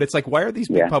 But it's like, why are these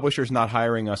big publishers not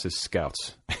hiring us as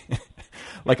scouts?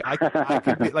 Like I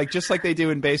could be, like, just like they do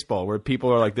in baseball, where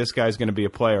people are like, this guy's going to be a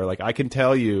player. Like I can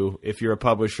tell you, if you're a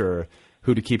publisher,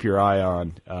 who to keep your eye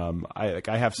on.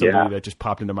 I have somebody that just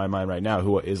popped into my mind right now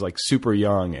who is like super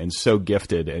young and so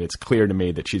gifted, and it's clear to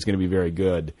me that she's going to be very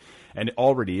good, and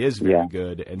already is very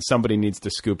good. And somebody needs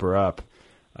to scoop her up.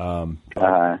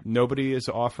 Nobody is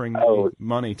offering me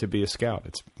money to be a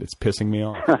scout. It's pissing me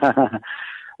off.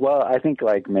 Well, I think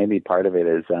like maybe part of it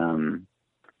is,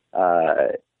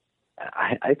 I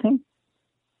think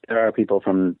there are people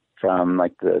from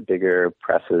like the bigger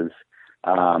presses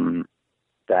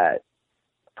that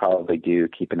probably do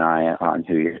keep an eye on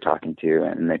who you're talking to,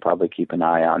 and they probably keep an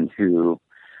eye on who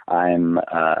I'm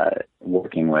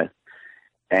working with,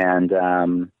 and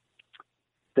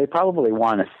they probably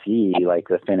want to see like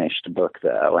the finished book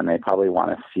though, and they probably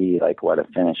want to see like what a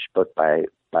finished book by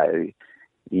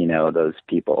those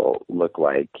people look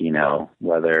like,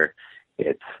 whether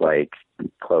it's like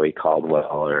Chloe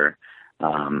Caldwell or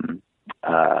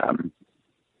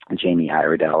Jamie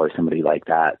Iredell or somebody like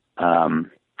that.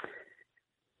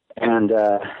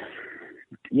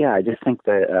 I just think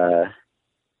that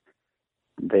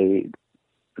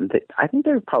I think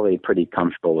they're probably pretty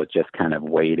comfortable with just kind of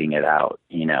waiting it out,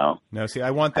 No, see,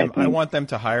 I want them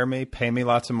to hire me, pay me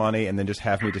lots of money, and then just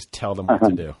have me just tell them what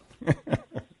to do.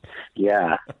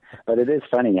 Yeah, but it is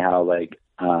funny how like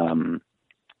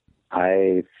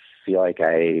I feel like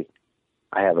I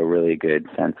have a really good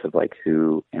sense of like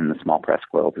who in the small press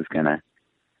world is going to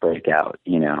break out,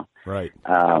 Right.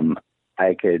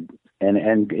 I could,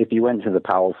 and if you went to the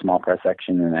Powell small press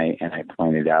section and I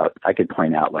could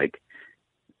point out like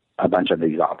a bunch of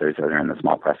these authors that are in the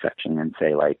small press section and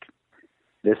say like,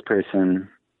 this person,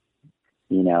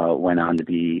 went on to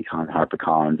be on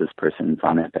HarperCollins, this person's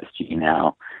on FSG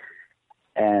now.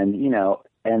 And,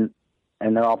 and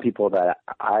they're all people that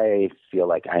I feel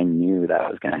like I knew that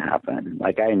was going to happen.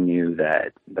 Like I knew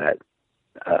that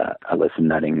Alyssa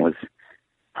Nutting was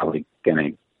probably going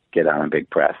to get on a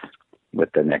big press with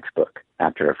the next book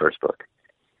after her first book.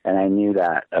 And I knew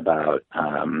that about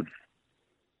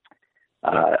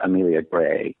Amelia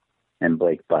Gray and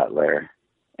Blake Butler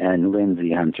and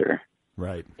Lindsay Hunter.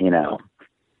 Right.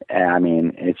 I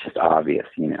mean, it's just obvious,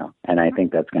 and I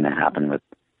think that's going to happen with,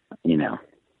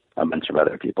 a bunch of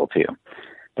other people too.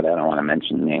 But I don't want to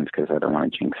mention names because I don't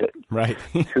want to jinx it. Right.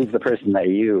 Who's the person that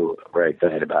you were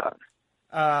excited about?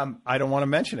 I don't want to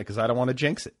mention it because I don't want to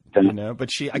jinx it. But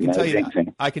I can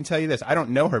tell you this. I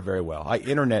don't know her very well. I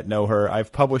internet know her.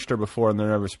 I've published her before in the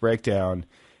Nervous Breakdown,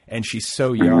 and she's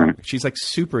so young. Mm-hmm. She's like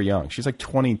super young. She's like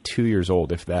 22 years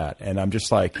old, if that. And I'm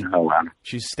just like, oh, wow.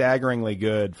 She's staggeringly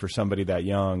good for somebody that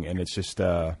young. And it's just,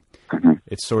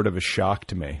 it's sort of a shock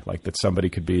to me, like that somebody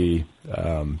could be,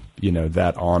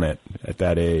 that on it at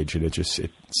that age. And it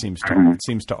seems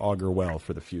to augur well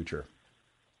for the future.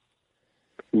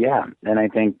 Yeah. And I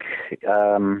think,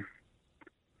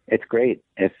 it's great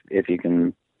if you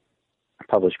can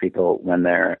publish people when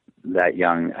they're that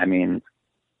young. I mean,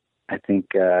 I think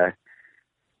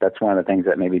that's one of the things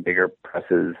that maybe bigger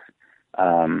presses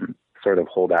sort of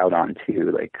hold out on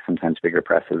too. Like sometimes bigger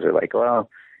presses are like, well,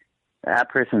 that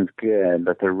person's good,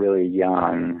 but they're really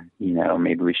young.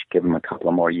 Maybe we should give them a couple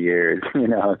of more years.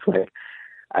 It's like,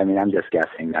 I mean, I'm just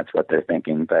guessing that's what they're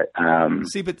thinking. But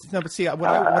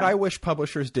what I wish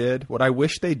publishers did, what I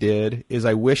wish they did is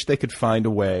I wish they could find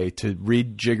a way to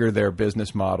rejigger their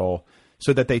business model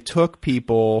so that they took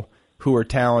people who are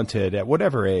talented at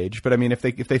whatever age. But I mean, if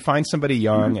they find somebody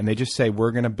young and they just say,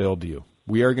 we're going to build you,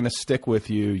 we are going to stick with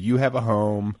you, you have a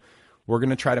home, we're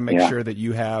going to try to make sure that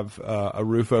you have a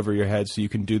roof over your head so you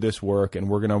can do this work, and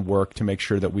we're going to work to make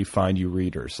sure that we find you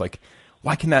readers. Like,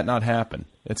 why can that not happen?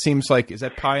 It seems like, is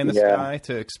that pie in the sky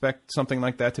to expect something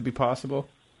like that to be possible?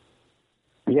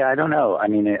 Yeah, I don't know. I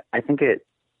mean, I think it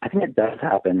does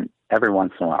happen every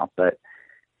once in a while, but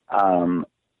I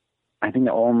think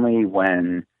it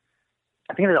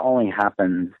only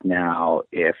happens now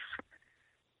if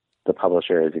the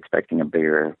publisher is expecting a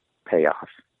bigger payoff.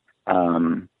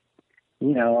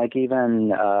 Like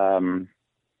even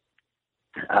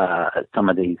some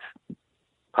of these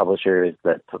publishers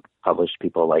that publish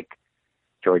people like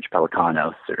George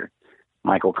Pelicanos or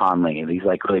Michael Conley, these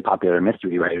like really popular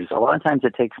mystery writers. A lot of times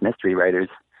it takes mystery writers,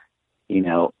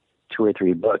 2 or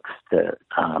 3 books to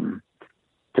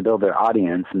build their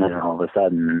audience, and then all of a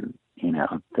sudden,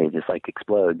 they just like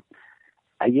explode.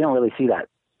 You don't really see that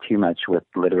too much with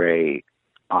literary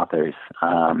authors.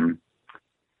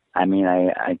 I mean,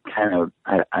 I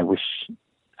wish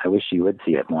you would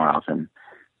see it more often,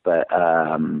 but,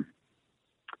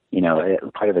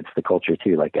 part of it's the culture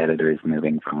too, like editors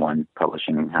moving from one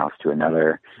publishing house to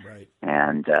another, right,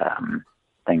 and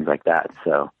things like that.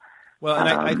 So, well,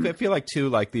 and I feel like too,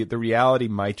 like the reality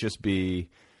might just be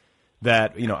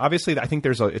that, obviously I think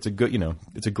it's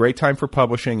a great time for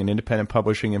publishing and independent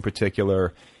publishing in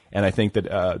particular. And I think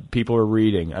that people are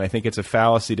reading, and I think it's a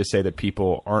fallacy to say that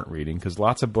people aren't reading, because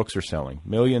lots of books are selling.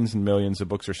 Millions and millions of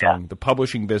books are selling. Yeah. The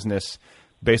publishing business,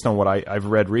 based on what I've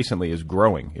read recently, is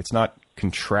growing. It's not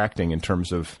contracting in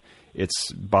terms of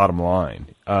its bottom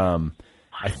line, I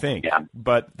think. Yeah.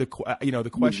 But the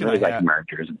question really I have,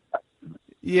 mergers.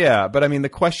 Yeah, but I mean, the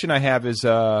question I have is,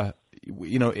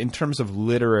 in terms of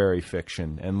literary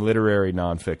fiction and literary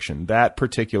nonfiction, that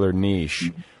particular niche.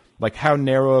 Mm-hmm. Like, how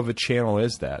narrow of a channel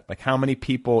is that? Like, how many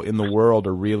people in the world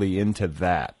are really into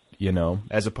that,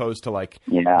 as opposed to, like,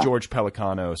 George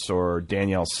Pelecanos or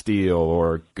Danielle Steele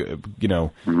or,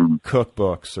 mm-hmm.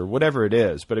 cookbooks or whatever it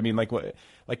is. But, I mean,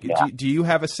 do you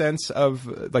have a sense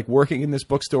of, like, working in this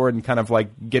bookstore and kind of,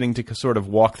 like, getting to sort of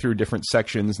walk through different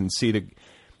sections and see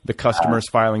the customers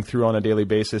filing through on a daily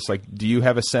basis? Like, do you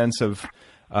have a sense of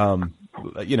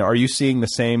are you seeing the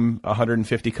same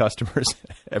 150 customers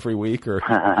every week, or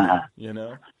and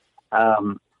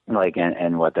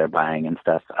what they're buying and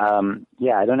stuff? I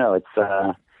don't know.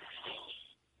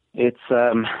 It's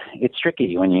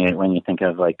tricky when you think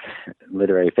of like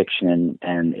literary fiction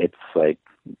and its like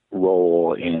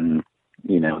role in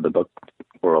the book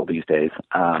world these days.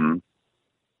 And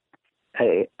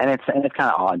it's kind of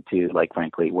odd too. Like,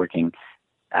 frankly, working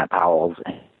at Powell's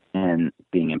and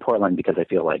being in Portland, because I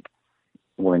feel like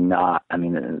we're not. I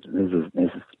mean, this is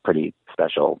a pretty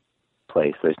special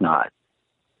place. There's not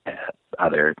a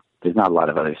lot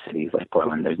of other cities like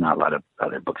Portland. There's not a lot of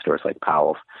other bookstores like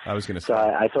Powell's. I was going to say. So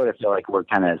I sort of feel like we're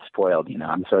kind of spoiled.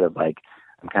 I'm sort of like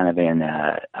I'm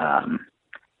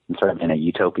sort of in a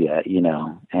utopia,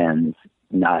 and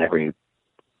not every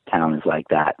town is like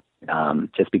that.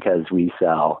 Just because we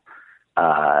sell,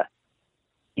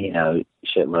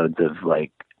 shitloads of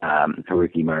like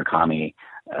Haruki Murakami,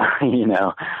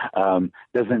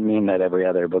 doesn't mean that every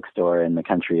other bookstore in the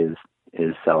country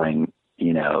is selling,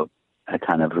 a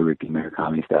ton of Haruki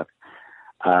Murakami stuff.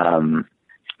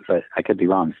 But I could be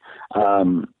wrong.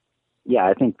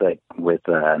 I think that with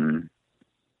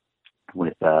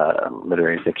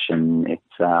literary fiction, it's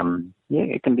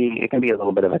it can be a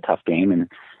little bit of a tough game, and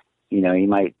you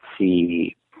might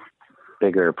see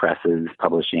bigger presses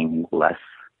publishing less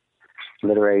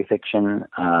literary fiction.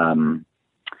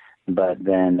 But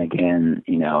then again,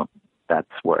 that's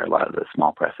where a lot of the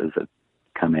small presses have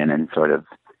come in and sort of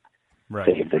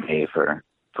saved the day for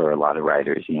a lot of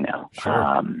writers,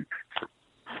 Sure.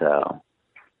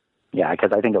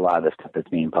 Because I think a lot of the stuff that's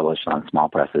being published on small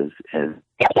presses is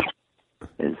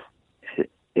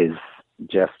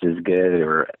just as good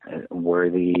or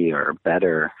worthy or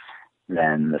better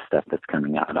than the stuff that's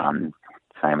coming out on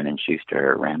Simon &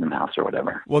 Schuster or Random House or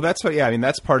whatever. Well, that's what,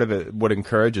 that's part of it. What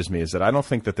encourages me is that I don't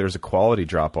think that there's a quality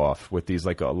drop off with these,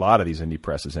 like a lot of these indie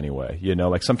presses anyway.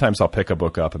 Like sometimes I'll pick a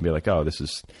book up and be like, oh, this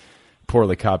is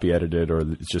poorly copy edited, or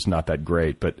it's just not that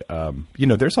great. But,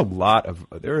 there's a lot of,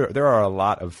 there are a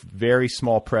lot of very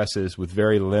small presses with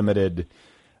very limited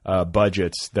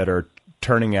budgets that are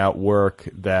turning out work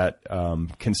that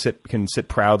can sit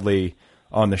proudly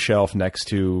on the shelf next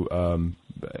to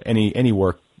any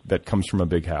work that comes from a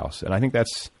big house. And I think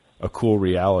that's a cool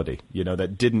reality,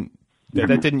 that didn't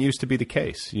used to be the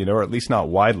case, or at least not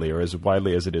widely, or as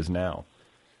widely as it is now.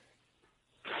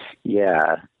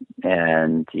 Yeah.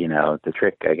 And, the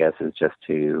trick, I guess, is just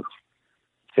to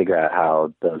figure out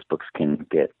how those books can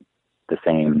get the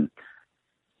same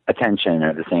attention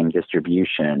or the same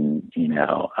distribution,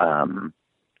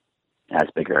 as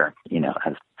bigger,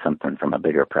 as something from a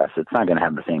bigger press. It's not going to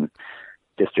have the same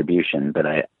distribution, but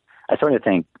I sort of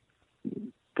think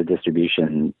the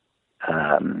distribution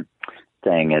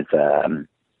thing is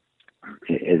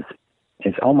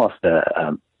almost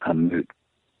a moot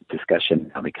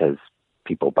discussion now, because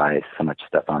people buy so much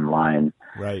stuff online,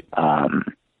 right?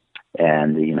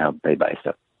 And they buy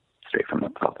stuff straight from the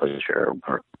publisher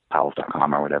or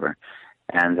Powells.com or whatever,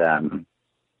 and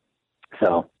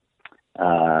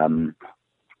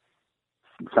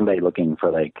somebody looking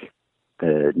for like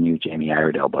the new Jamie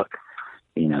Iredale book,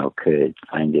 could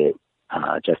find it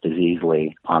just as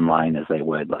easily online as they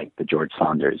would like the George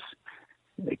Saunders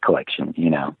collection,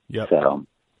 Yep. So.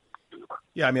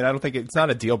 Yeah, I mean, I don't think it's not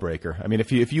a deal breaker. I mean,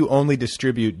 if you only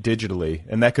distribute digitally,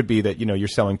 and that could be that, you're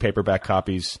selling paperback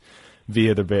copies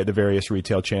via the various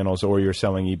retail channels, or you're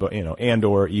selling ebook, and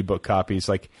or ebook copies.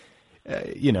 Like,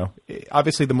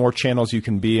 obviously the more channels you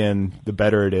can be in, the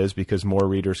better it is, because more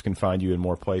readers can find you in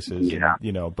more places. Yeah.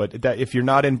 And, but that, if you're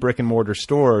not in brick and mortar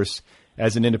stores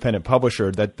as an independent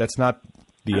publisher, that's not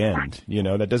the end.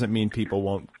 That doesn't mean people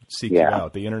won't seek you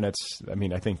out. The internet's,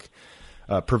 I think,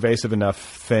 pervasive enough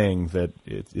thing that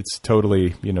it's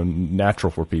totally,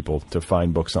 natural for people to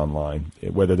find books online,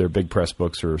 whether they're big press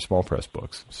books or small press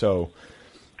books. So,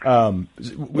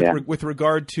 with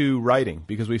regard to writing,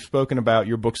 because we've spoken about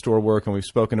your bookstore work and we've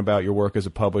spoken about your work as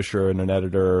a publisher and an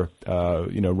editor,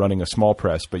 running a small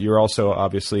press, but you're also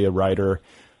obviously a writer.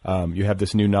 You have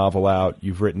this new novel out.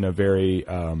 You've written a very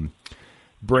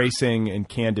bracing and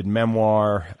candid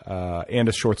memoir and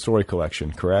a short story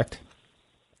collection, correct?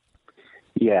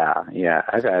 Yeah.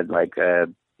 I've had like a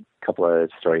couple of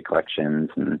story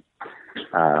collections and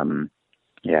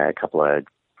a couple of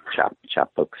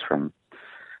chapbooks from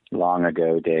long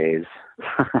ago days.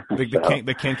 The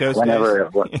Kinko's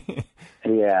days?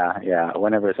 Yeah.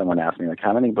 Whenever someone asks me, like,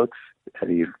 how many books have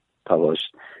you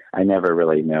published? I never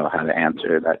really know how to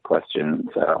answer that question.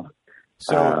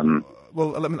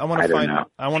 Well, I want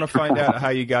to find out how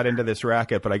you got into this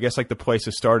racket, but I guess like the place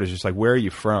to start is just like, where are you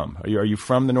from? Are you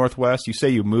from the Northwest? You say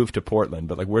you moved to Portland,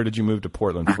 but like, where did you move to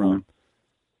Portland from?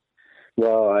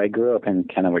 Well, I grew up in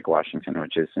Kennewick, Washington,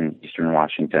 which is in eastern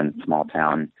Washington, small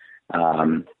town.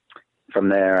 From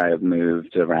there, I've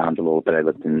moved around a little bit. I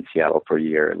lived in Seattle for a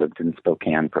year. I lived in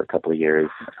Spokane for a couple of years.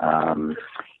 And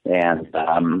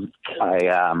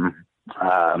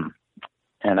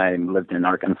I lived in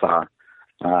Arkansas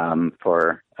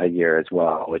for a year as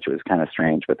well, which was kind of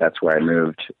strange, but that's where I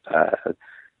moved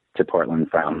to Portland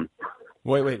from.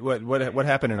 Wait, what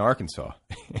happened in Arkansas?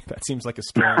 That seems like a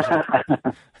strange.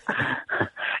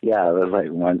 Yeah, it was like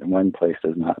one place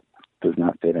does not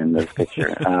fit in this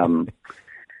picture.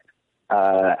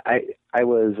 I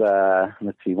was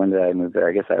let's see, when did I move there?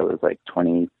 I guess I was like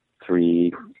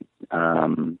 23,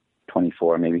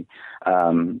 24 maybe.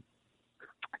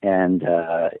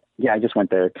 I just went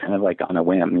there kind of like on a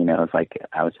whim, it's like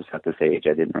I was just at this age.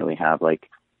 I didn't really have like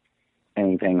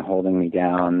anything holding me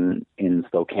down in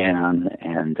Spokane.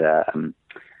 And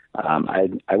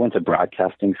I went to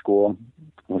broadcasting school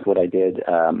was what I did.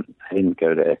 I didn't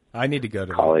go to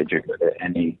college or go to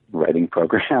any writing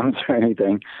programs or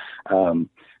anything.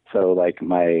 So like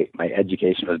my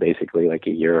education was basically like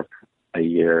a year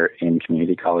in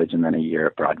community college and then a year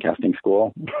at broadcasting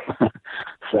school.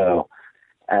 So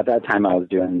at that time I was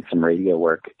doing some radio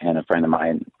work, and a friend of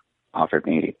mine offered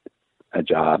me a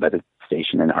job at a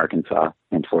station in Arkansas,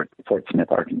 in Fort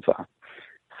Smith, Arkansas.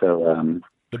 So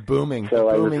the booming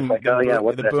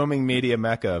media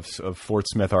mecca of Fort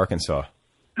Smith, Arkansas.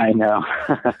 I know.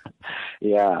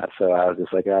 Yeah. So I was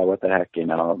just like, oh, what the heck,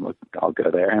 I'll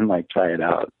go there and like try it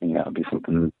out, be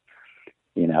something,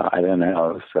 I don't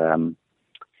know.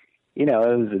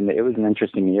 It was an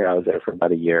interesting year. I was there for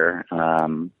about a year. I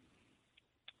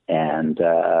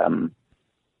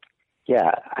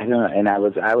don't know. And I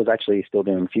was actually still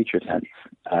doing Future Tense.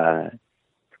 I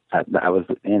was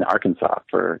in Arkansas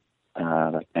for,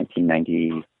 like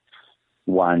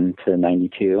 1991 to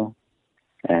 92.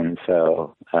 And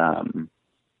so, so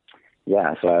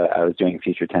I was doing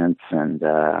Future Tense, and,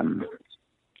 I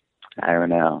don't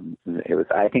know.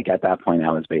 I think at that point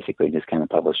I was basically just kind of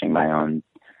publishing my own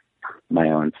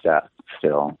stuff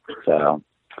still. So,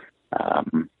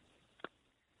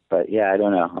 but yeah, I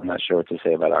don't know. I'm not sure what to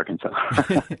say about Arkansas.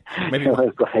 Maybe it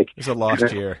was like it's a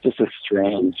lost year. Just a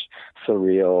strange,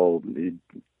 surreal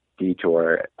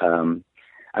detour. I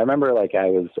remember like I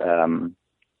was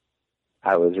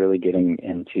really getting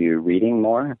into reading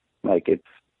more. Like it's,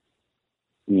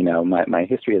 my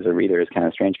history as a reader is kind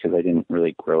of strange because I didn't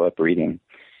really grow up reading,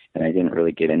 and I didn't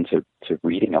really get into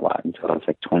reading a lot until I was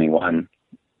like 21.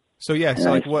 So yeah, so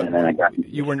like what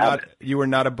you were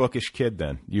not a bookish kid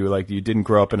then. You didn't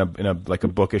grow up in a like a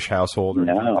bookish household or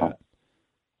anything like that?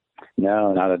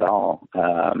 No, not at all.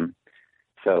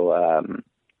 So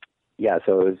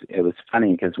it was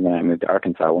funny because when I moved to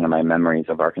Arkansas, one of my memories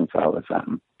of Arkansas was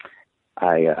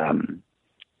I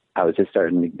was just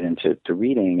starting to get into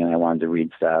reading, and I wanted to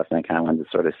read stuff, and I kind of wanted to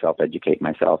sort of self-educate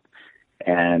myself.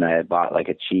 And I had bought like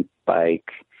a cheap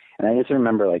bike. And I just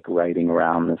remember like riding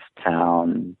around this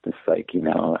town, this like,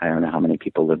 I don't know how many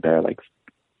people live there, like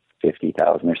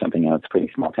 50,000 or something. It's a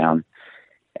pretty small town.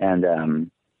 And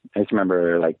I just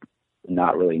remember like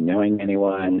not really knowing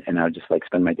anyone. And I would just like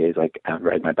spend my days, like I would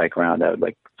ride my bike around. I would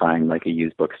like find like a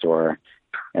used bookstore,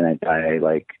 and I'd buy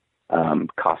like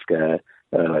Kafka,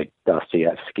 like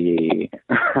Dostoevsky.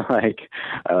 I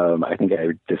think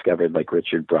I discovered like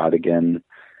Richard Brautigan.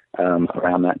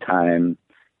 around that time.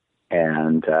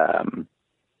 And,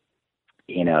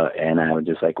 and I would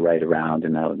just like write around,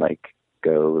 and I would like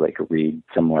go like read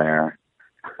somewhere,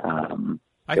 go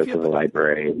to the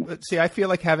library. See, I feel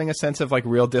like having a sense of like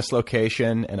real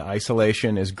dislocation and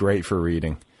isolation is great for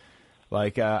reading.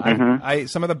 Like, I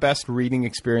some of the best reading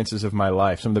experiences of my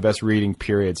life, some of the best reading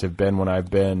periods have been when I've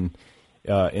been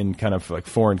in kind of like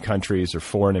foreign countries or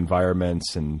foreign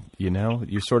environments, and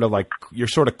you're sort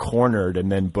of cornered, and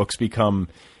then books become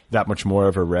that much more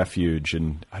of a refuge.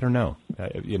 And I don't know,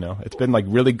 it's been like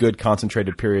really good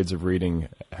concentrated periods of reading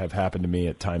have happened to me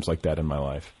at times like that in my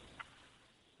life.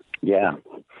 Yeah,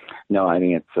 no, I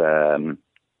mean it's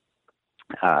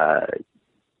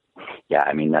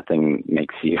I mean, nothing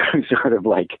makes you sort of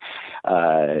like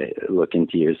look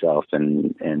into yourself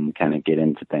and kind of get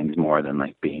into things more than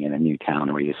like being in a new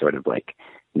town where you sort of like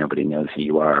nobody knows who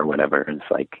you are or whatever.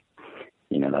 It's like,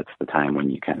 that's the time when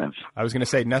you kind of. I was going to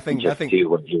say nothing do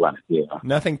what you want to do.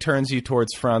 Nothing turns you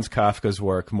towards Franz Kafka's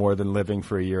work more than living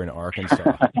for a year in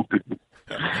Arkansas.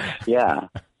 Yeah.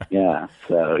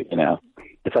 So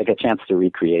it's like a chance to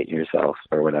recreate yourself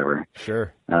or whatever.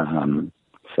 Sure.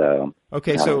 So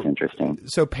okay, that so was interesting.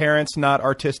 So parents not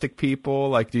artistic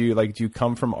people? Do you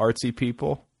come from artsy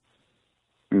people?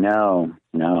 No.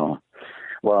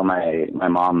 Well, my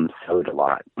mom sewed a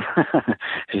lot.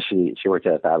 She worked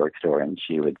at a fabric store, and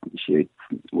she would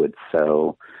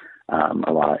sew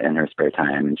a lot in her spare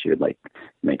time, and she would like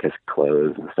make us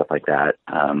clothes and stuff like that.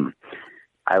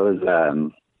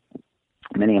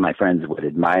 Many of my friends would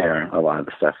admire a lot of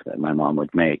the stuff that my mom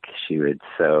would make. She would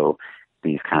sew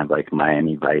these kind of like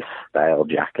Miami Vice style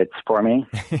jackets for me.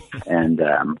 And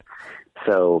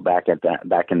so back in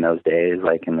those days,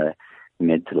 like in the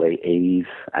mid to late 80s,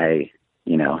 I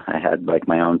had like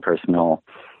my own personal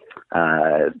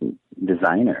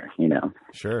designer,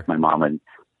 Sure. My mom would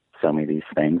sew me these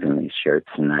things and these shirts,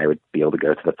 and I would be able to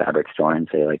go to the fabric store and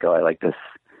say like, oh, I like this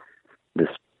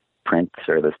print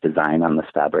or this design on this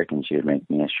fabric, and she would make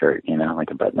me a shirt, like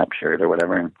a button-up shirt or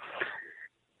whatever. And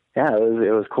yeah,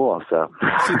 it was cool. So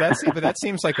see, that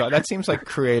seems like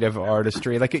creative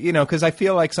artistry, like because I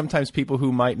feel like sometimes people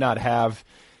who might not have,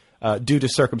 due to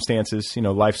circumstances,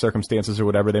 life circumstances or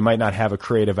whatever, they might not have a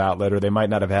creative outlet, or they might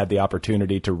not have had the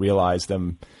opportunity to realize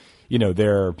them,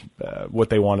 their what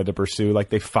they wanted to pursue. Like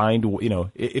they find,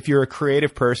 if you're a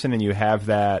creative person and you have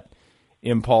that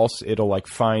impulse, it'll like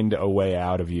find a way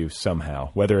out of you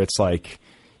somehow, whether it's like,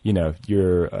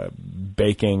 you're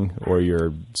baking or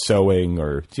you're sewing,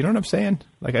 or do you know what I'm saying?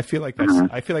 Like, I feel like I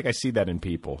see that in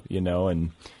people,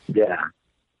 and yeah,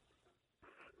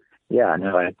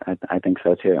 no, I think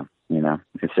so too.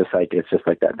 It's just like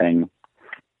that thing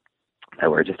that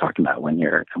we're just talking about when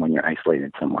you're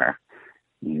isolated somewhere,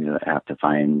 you have to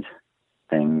find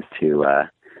things to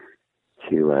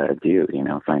do,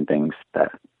 find things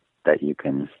that you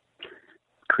can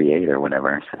create or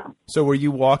whatever. So were you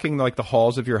walking like the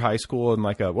halls of your high school in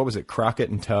like what was it, Crockett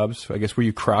and Tubbs? I guess, were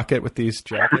you Crockett with these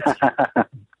jackets?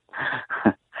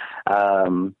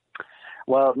 Well,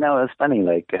 no, it was funny.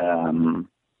 Like,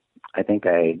 I think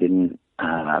I didn't,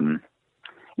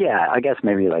 I guess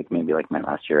maybe like my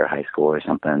last year of high school or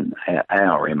something. I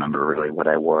don't remember really what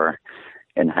I wore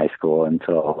in high school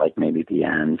until like maybe the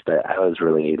end, but I was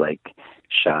really like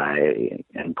shy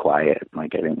and quiet.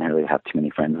 Like I didn't really have too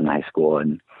many friends in high school.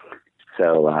 And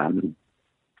so, I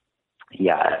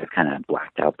kind of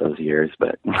blacked out those years,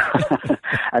 but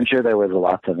I'm sure there was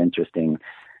lots of interesting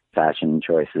fashion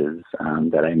choices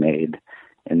that I made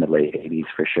in the late 80s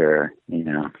for sure,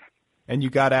 And you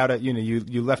got out at,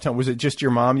 you left home. Was it just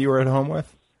your mom you were at home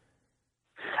with?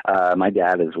 My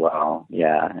dad as well.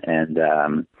 Yeah. And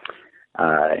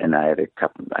I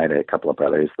had a couple of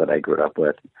brothers that I grew up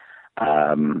with,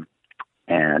 and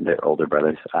they're older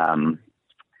brothers.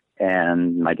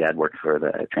 And my dad worked for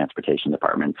the transportation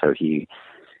department, so he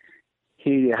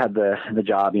had the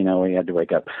job, where he had to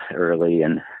wake up early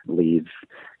and leave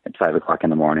at 5 o'clock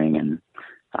in the morning,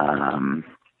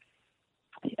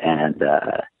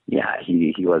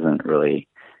 he wasn't really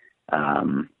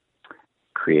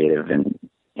creative in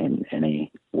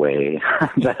any way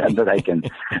that I can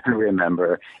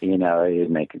remember.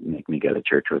 He'd make me go to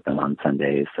church with him on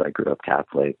Sundays. So I grew up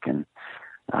Catholic, and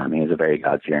he was a very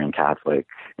God-fearing Catholic.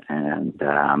 And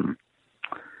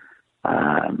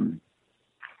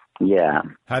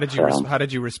How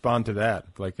did you respond to that?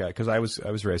 Like, because I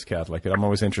was raised Catholic, and I'm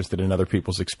always interested in other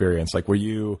people's experience. Like, were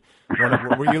you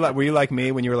like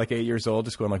me when you were like 8 years old,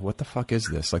 just going like, what the fuck is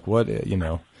this? Like, what,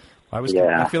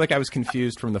 I feel like I was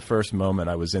confused from the first moment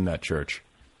I was in that church.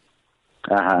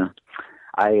 I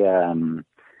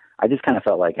I just kind of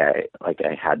felt like I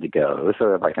had to go. It was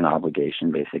sort of like an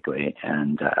obligation, basically,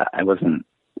 and I wasn't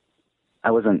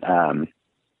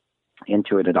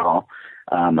into it at all.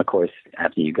 Of course,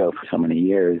 after you go for so many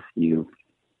years, you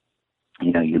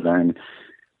learn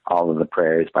all of the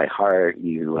prayers by heart.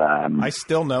 I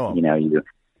still know them.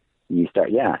 You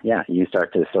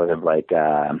start to sort of like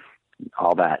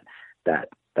all that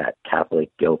Catholic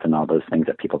guilt and all those things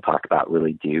that people talk about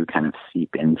really do kind of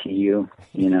seep into you,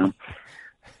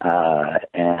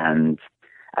 and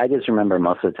I just remember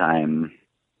most of the time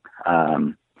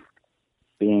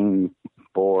being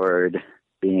bored,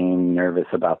 being nervous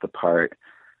about the part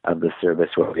of the service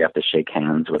where we have to shake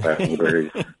hands with our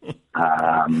neighbors.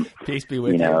 Peace be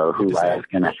with you. Who I was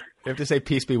going to... You have to say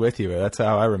peace be with you. That's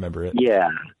how I remember it. Yeah.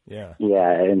 Yeah.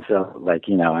 Yeah. And so,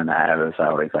 and I was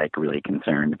always, really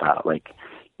concerned about, is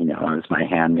my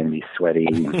hand going to be sweaty?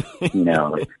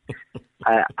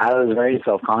 I was very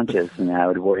self-conscious, and I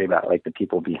would worry about, the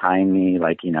people behind me,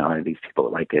 are these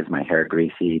people, is my hair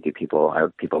greasy? Are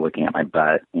people looking at my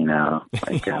butt,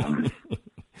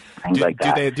 things like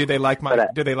that. Do they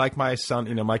like my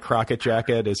son, my Crockett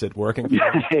jacket? Is it working for you?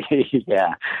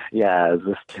 Yeah.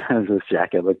 Does this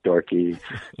jacket look dorky?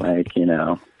 Why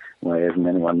doesn't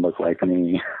anyone look like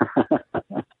me?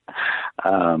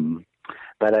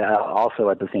 But also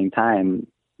at the same time,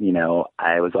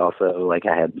 I was also I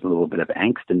had a little bit of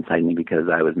angst inside me because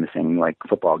I was missing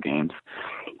football games.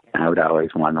 I would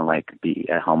always want to be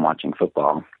at home watching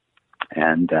football.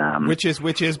 And which is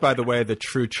by the way the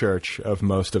true church of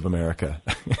most of America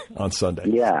on Sunday.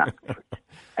 Yeah.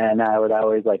 And I would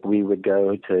always we would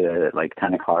go to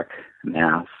 10 o'clock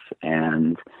mass,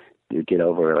 and you'd get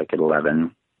over at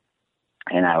 11,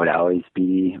 and I would always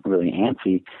be really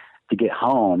antsy to get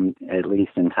home at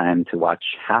least in time to watch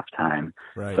halftime,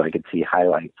 right, so I could see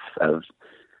highlights of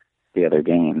the other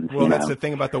games. Well, that's the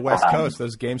thing about the West Coast.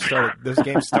 Those games start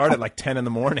at 10 in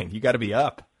the morning. You got to be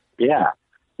up. Yeah.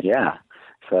 Yeah.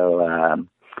 So,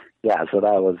 so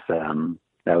that was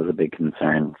a big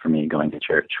concern for me going to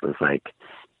church, was I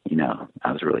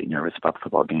was really nervous about the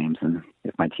football games and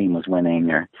if my team was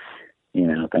winning or,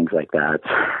 things like that.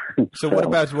 So what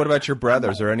about your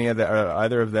brothers? Are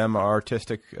either of them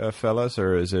artistic fellas,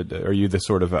 or are you the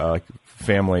sort of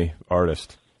family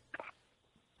artist?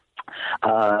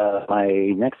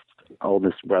 My next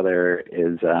oldest brother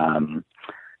is,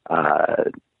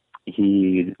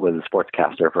 he was a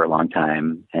sportscaster for a long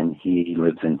time, and he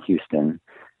lives in Houston.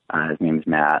 His name is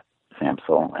Matt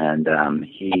Samsel, and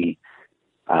he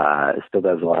still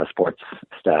does a lot of sports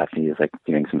stuff. He's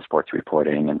doing some sports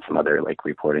reporting and some other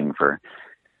reporting for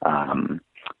a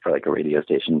radio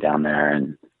station down there.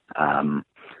 And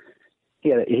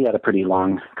he had a pretty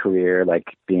long career,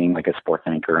 being a sports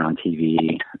anchor on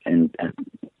TV and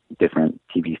different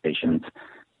TV stations.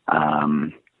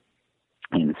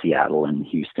 In Seattle and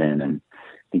Houston, and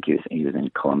I think he was in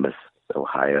Columbus,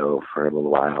 Ohio for a little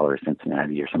while, or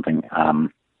Cincinnati or something.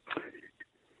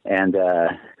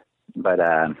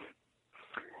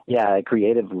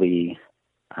 Creatively,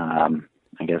 I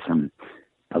guess I'm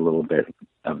a little bit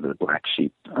of the black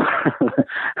sheep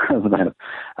of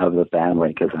the family,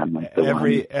 because I'm the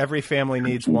one. Every family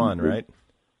needs one, right?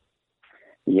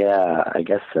 Yeah, I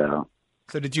guess so.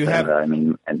 So did you have?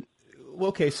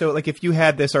 Okay, so if you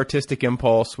had this artistic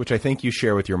impulse, which I think you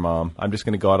share with your mom, I'm just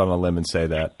going to go out on a limb and say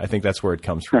that. I think that's where it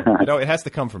comes from. It has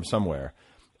to come from somewhere.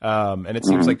 And it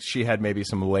seems like she had maybe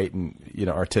some latent,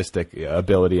 artistic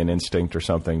ability and instinct or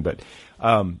something. But,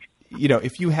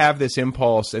 if you have this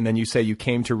impulse and then you say you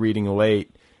came to reading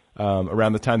late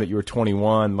around the time that you were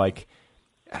 21, I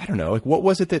don't know, what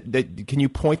was it that can you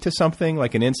point to something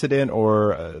like an incident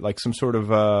or some sort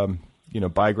of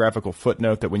biographical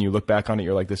footnote that when you look back on it,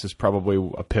 you're like, this is probably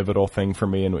a pivotal thing for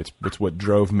me, and it's what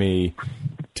drove me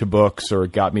to books or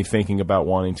got me thinking about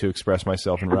wanting to express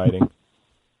myself in writing?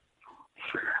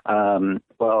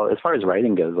 Well, as far as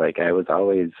writing goes, I was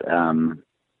always,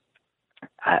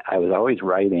 I was always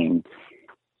writing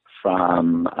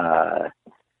from,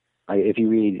 if you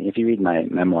read my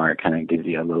memoir, it kind of gives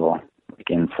you a little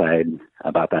insight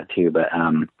about that too, but,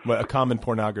 a common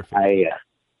pornography.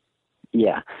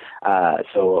 Yeah.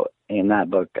 So in that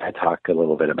book, I talk a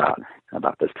little bit about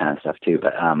this kind of stuff too.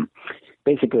 But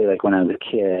basically, when I was a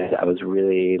kid, I was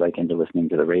really into listening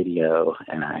to the radio,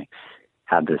 and I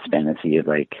had this fantasy of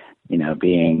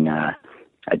being a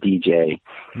DJ.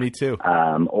 Me too.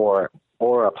 Or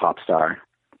a pop star,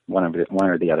 one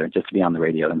or the other, just to be on the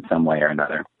radio in some way or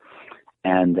another.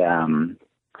 And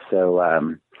so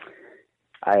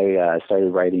I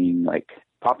started writing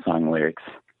pop song lyrics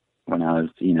when I was,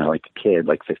 a kid,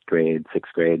 5th grade,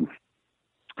 6th grade,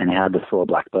 and I had this little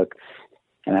black book,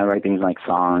 And I write things like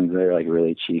songs. They're like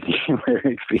really cheesy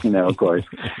lyrics, of course.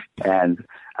 And,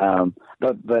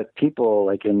 but people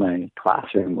like in my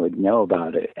classroom would know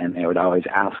about it, and they would always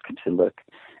ask to look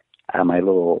at my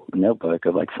little notebook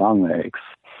of like song lyrics.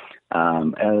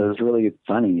 And it was really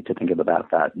funny to think about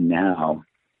that now,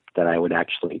 that I would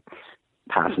actually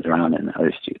pass it around and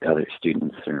other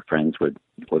students or friends would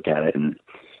look at it. And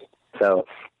so,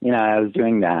 I was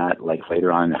doing that like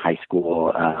later on in high school.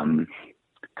 A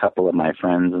couple of my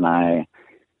friends and I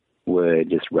would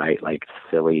just write like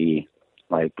silly,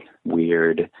 like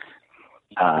weird,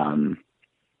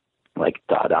 like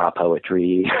Dada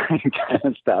poetry kind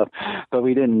of stuff, but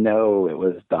we didn't know it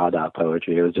was Dada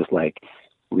poetry. It was just like,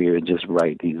 we would just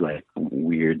write these like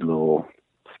weird little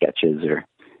sketches, or,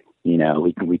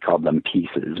 we called them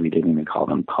pieces. We didn't even call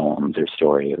them poems or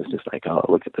story. It was just like, oh,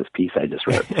 look at this piece I just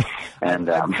wrote. And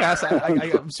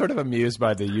I'm sort of amused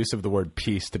by the use of the word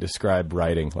piece to describe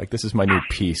writing. Like, this is my new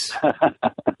piece.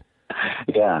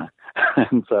 Yeah.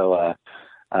 And so,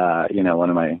 one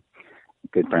of my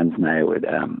good friends and I would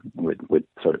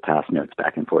sort of pass notes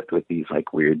back and forth with these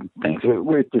like weird things.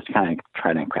 We're just kind of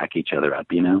trying to crack each other up,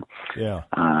 Yeah.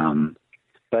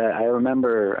 But I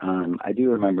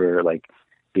do remember like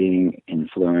being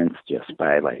influenced just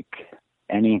by like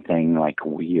anything like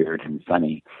weird and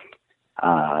funny,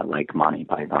 like Monty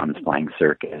Python's Flying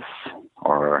Circus,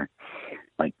 or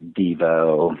like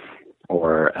Devo,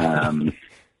 or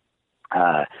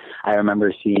I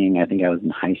remember seeing, I think I was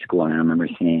in high school, and I remember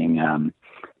seeing on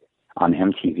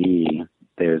MTV,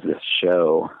 there's this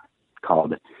show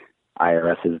called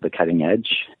IRS is the Cutting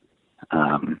Edge.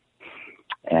 And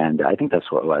I think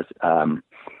that's what it was.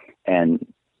 And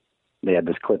they had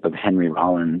this clip of Henry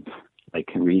Rollins, like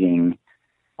reading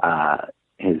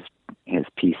his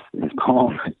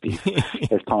poem,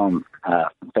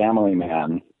 Family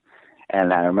Man.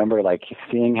 And I remember like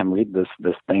seeing him read this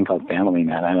thing called Family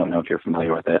Man. I don't know if you're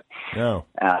familiar with it. No.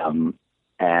 And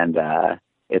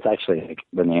it's actually like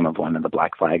the name of one of the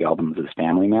Black Flag albums is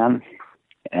Family Man.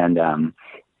 And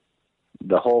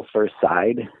the whole first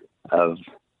side of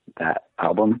that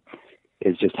album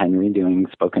is just Henry doing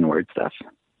spoken word stuff.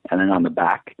 And then on the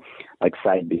back, like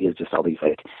side B is just all these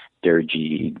like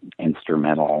dirgy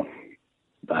instrumental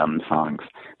songs.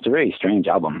 It's a very strange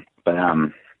album. But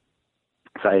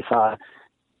so I saw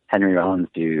Henry Rollins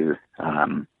do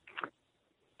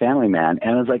Family Man,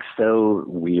 and it was like so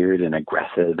weird and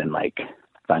aggressive and like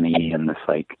funny in this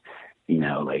like,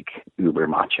 like uber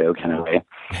macho kind of way.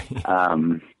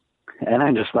 And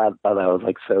I just thought that was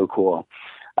like so cool.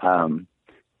 So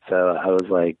I was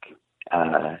like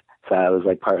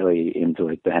partly into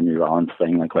like the Henry Rollins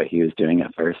thing, like what he was doing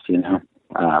at first, so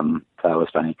that was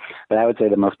funny. But I would say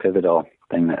the most pivotal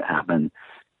thing that happened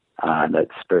that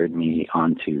spurred me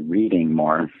on to reading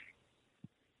more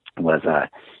was I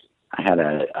had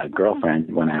a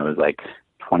girlfriend when I was like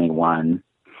 21,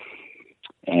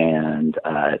 and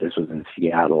this was in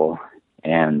Seattle,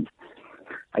 and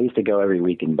I used to go every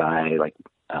week and buy like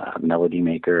Melody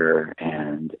Maker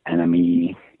and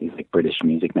NME, these like British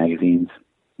music magazines.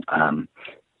 And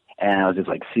I was just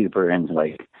like super into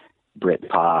like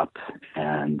Britpop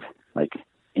and like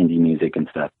indie music and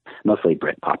stuff, mostly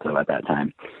Britpop though at that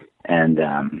time. And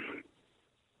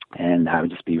I would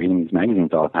just be reading these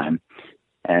magazines all the time.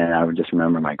 And I would just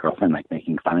remember my girlfriend like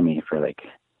making fun of me for like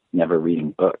never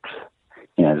reading books.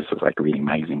 This was like reading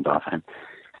magazines all the time.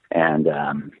 And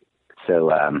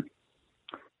so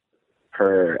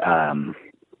her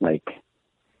like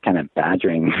kind of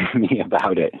badgering me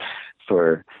about it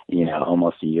for,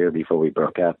 almost a year before we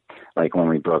broke up. Like when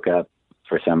we broke up,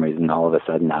 for some reason, all of a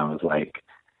sudden I was like,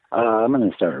 I'm going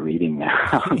to start reading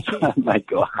now. So I'd like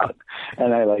go out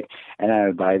and I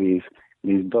would buy these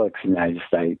books, and I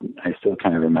still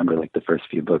kind of remember like the first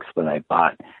few books that I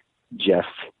bought just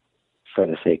for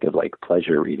the sake of like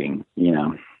pleasure reading,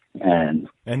 and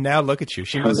now look at you.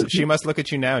 She must look at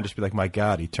you now and just be like, my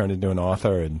God, he turned into an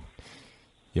author, and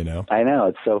I know,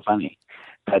 it's so funny.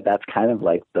 But that's kind of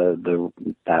like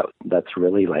that's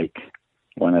really like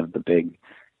one of the big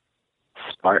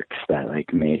sparks that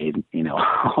like made,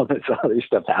 all this other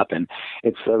stuff happen.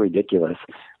 It's so ridiculous,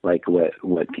 like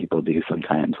what people do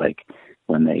sometimes, like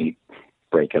when they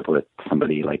break up with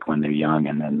somebody, like when they're young,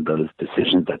 and then those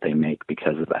decisions that they make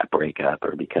because of that breakup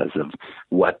or because of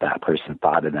what that person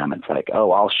thought of them, it's like,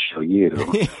 oh, I'll show you,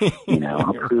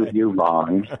 I'll prove you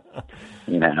wrong.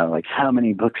 Like, how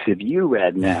many books have you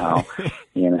read now?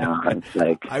 It's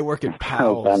like, I work at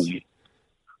Powell's. So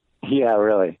yeah,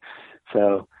 really.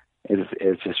 So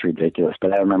it's just ridiculous.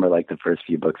 But I remember like the first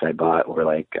few books I bought were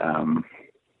like,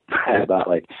 I bought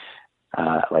like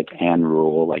Anne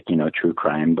Rule, like, true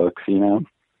crime books, and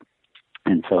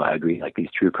And so I would read like these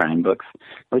true crime books,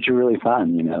 which are really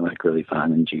fun, like really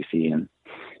fun and juicy.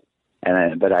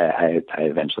 But I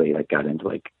eventually like got into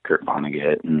like Kurt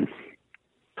Vonnegut and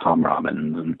Tom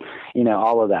Robbins and,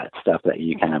 all of that stuff that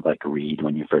you kind of like read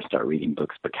when you first start reading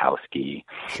books, Bukowski,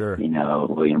 sure.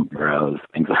 William Burroughs,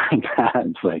 things like that.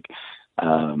 It's like,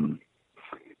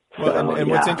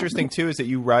 what's interesting too is that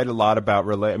you write a lot about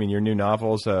your new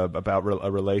novel's about a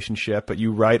relationship, but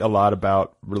you write a lot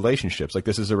about relationships. Like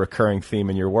this is a recurring theme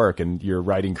in your work and your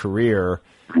writing career.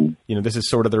 This is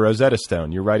sort of the Rosetta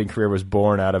Stone. Your writing career was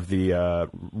born out of the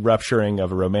rupturing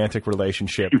of a romantic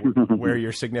relationship where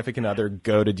your significant other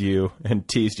goaded you and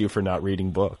teased you for not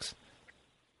reading books.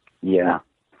 Yeah.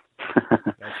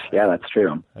 Yeah, that's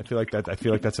true. I feel like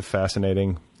that's a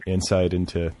fascinating insight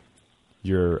into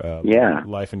your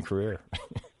life and career.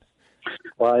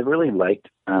 Well, I really liked.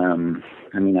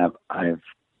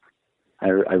 I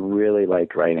really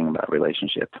like writing about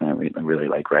relationships, and I really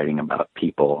like writing about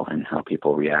people and how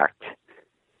people react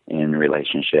in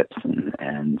relationships,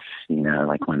 and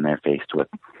like when they're faced with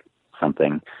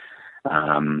something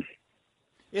on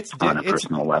a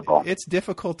personal level. It's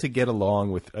difficult to get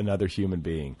along with another human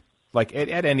being, like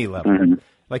at any level. Mm-hmm.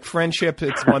 Like friendship,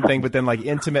 it's one thing, but then like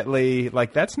intimately,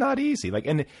 like that's not easy. Like,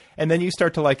 and then you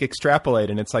start to like extrapolate,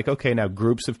 and it's like, okay, now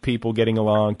groups of people getting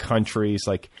along, countries,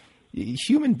 like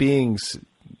human beings.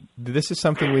 This is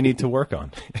something we need to work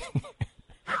on.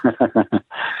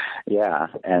 Yeah,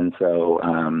 and so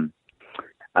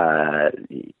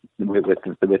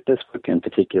with this book in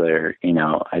particular,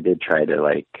 I did try to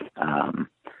like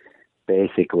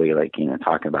basically like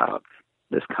talk about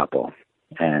this couple.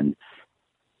 And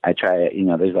I try,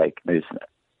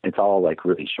 it's all like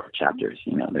really short chapters,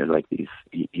 there's like these,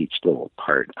 each little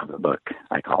part of the book,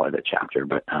 I call it a chapter.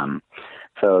 But,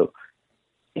 so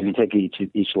if you take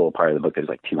each little part of the book, there's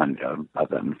like 200 of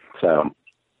them. So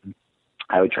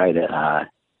I would try to,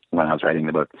 when I was writing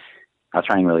the book, I was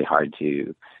trying really hard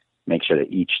to make sure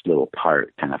that each little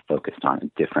part kind of focused on a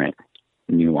different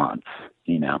nuance,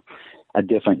 a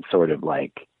different sort of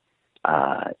like,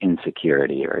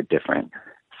 insecurity, or a different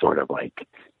sort of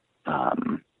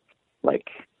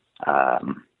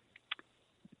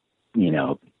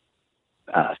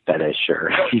fetish,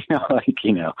 or,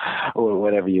 or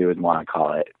whatever you would want to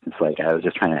call it. It's like, I was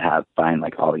just trying to find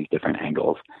like all these different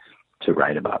angles to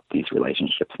write about these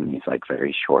relationships in these like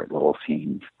very short little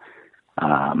scenes.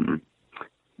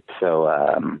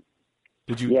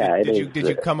 Did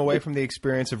you come away from the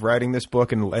experience of writing this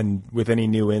book and with any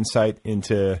new insight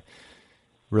into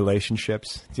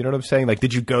relationships? Do you know what I'm saying? Like,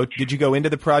 did you go into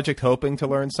the project hoping to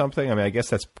learn something? I mean, I guess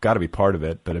that's got to be part of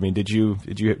it, but I mean, did you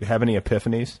have any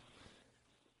epiphanies?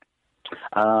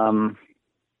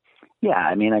 Yeah,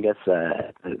 I mean, I guess,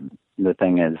 the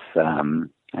thing is, I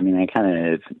mean, I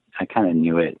kind of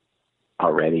knew it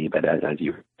already, but as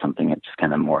you something, it just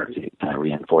kind of more kind of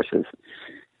reinforces,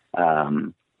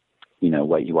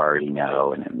 what you already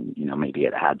know, and maybe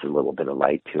it adds a little bit of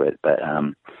light to it. But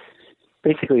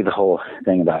basically, the whole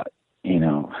thing about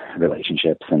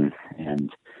relationships and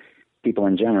people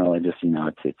in general, it just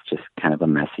it's just kind of a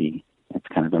messy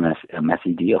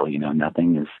deal.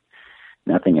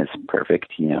 Nothing is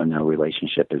perfect. No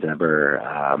relationship is ever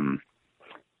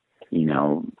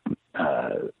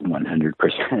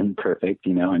 100% perfect.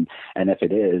 And if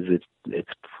it is,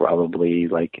 it's probably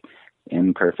like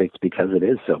imperfect because it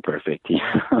is so perfect.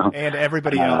 And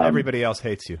everybody else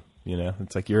hates you.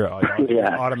 It's like you're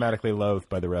automatically loathed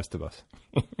by the rest of us.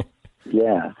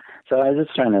 Yeah. So I was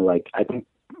just trying to I think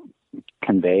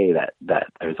convey that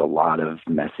there's a lot of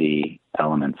messy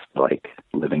elements, like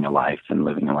living a life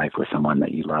with someone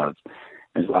that you love.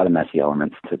 There's a lot of messy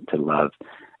elements to love,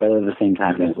 but at the same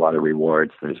time, there's a lot of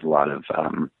rewards. There's a lot of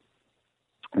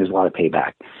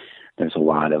payback. There's a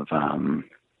lot of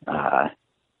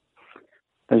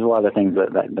things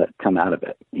that come out of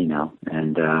it,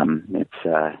 and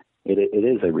it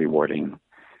is a rewarding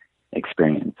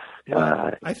experience.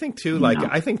 I think too,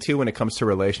 when it comes to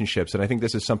relationships, and I think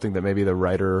this is something that maybe the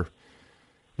writer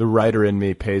in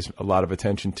me pays a lot of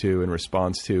attention to and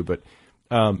responds to, but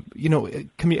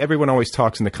everyone always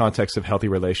talks in the context of healthy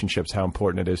relationships how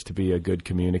important it is to be a good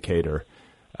communicator.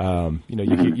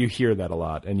 You hear that a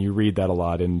lot, and you read that a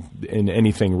lot in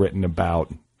anything written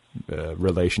about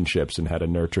relationships and how to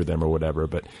nurture them or whatever.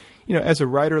 But as a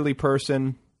writerly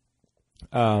person,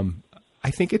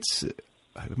 I think it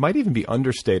might even be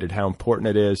understated how important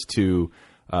it is to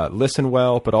listen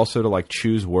well, but also to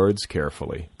choose words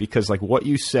carefully, because what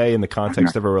you say in the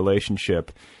context of a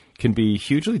relationship can be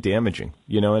hugely damaging,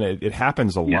 and it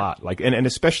happens a lot. And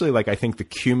especially I think the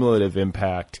cumulative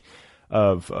impact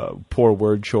of poor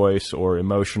word choice or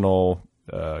emotional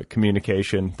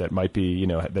communication that might be,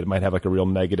 that might have like a real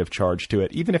negative charge to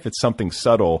it, even if it's something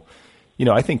subtle,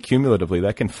 I think cumulatively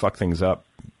that can fuck things up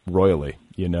royally,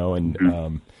 and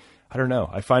I don't know.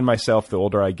 I find myself, the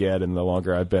older I get and the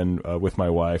longer I've been with my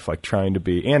wife, like trying to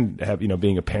be, and have,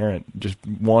 being a parent, just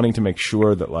wanting to make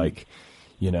sure that like,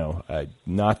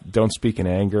 don't speak in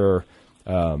anger,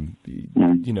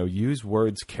 use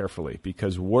words carefully,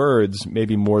 because words,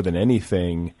 maybe more than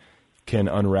anything, can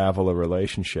unravel a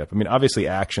relationship. I mean, obviously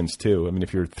actions too. I mean,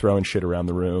 if you're throwing shit around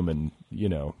the room and,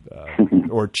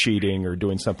 or cheating or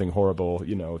doing something horrible,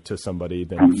 to somebody,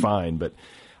 then fine. But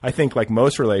I think like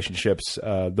most relationships,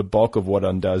 the bulk of what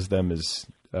undoes them is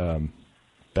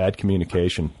bad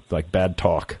communication, like bad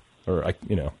talk, or.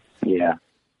 Yeah.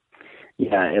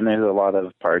 Yeah, and there's a lot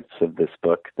of parts of this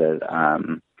book that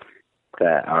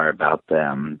that are about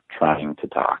them trying to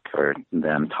talk, or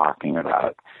them talking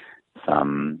about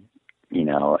some,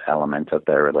 element of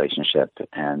their relationship,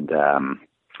 and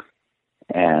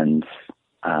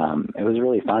it was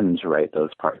really fun to write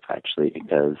those parts actually,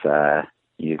 because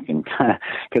you can,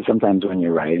 because sometimes when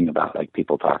you're writing about like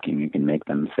people talking, you can make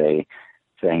them say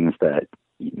things that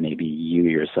maybe you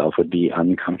yourself would be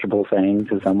uncomfortable saying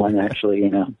to someone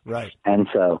actually, Right. And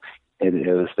so it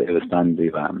was fun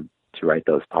to write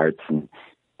those parts and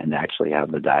actually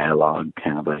have the dialogue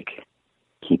kind of like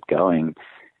keep going.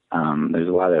 There's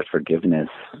a lot of forgiveness,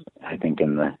 I think,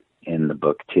 in the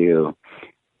book too,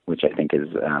 which I think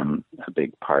is a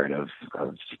big part of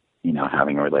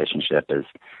having a relationship, is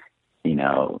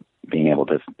being able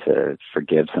to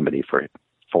forgive somebody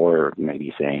for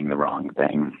maybe saying the wrong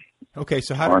thing. Okay,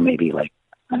 so maybe like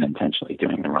unintentionally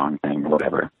doing the wrong thing or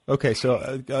whatever. Okay,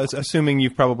 so assuming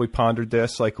you've probably pondered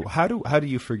this, like how do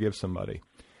you forgive somebody?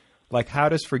 Like, how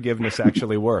does forgiveness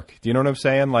actually work? Do you know what I'm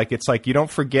saying? Like, it's like you don't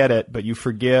forget it, but you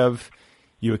forgive,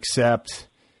 you accept,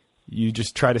 you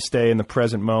just try to stay in the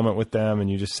present moment with them, and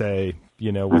you just say,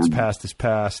 what's past is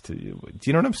past. Do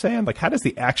you know what I'm saying? Like, how does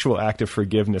the actual act of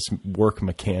forgiveness work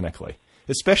mechanically?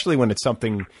 Especially when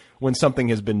something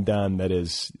has been done that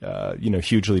is,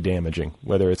 hugely damaging,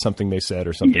 whether it's something they said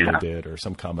or something they did or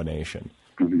some combination.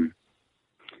 Mm-hmm.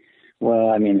 Well,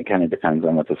 I mean, it kind of depends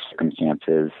on what the circumstance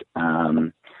is.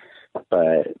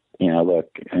 But, look,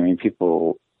 I mean,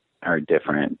 people are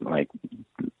different. Like,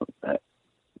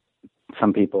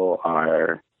 some people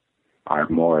are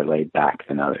more laid back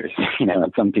than others.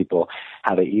 And some people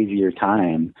have an easier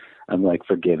time of like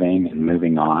forgiving and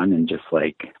moving on and just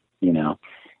like,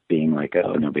 being like,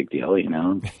 oh, no big deal,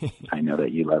 I know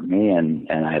that you love me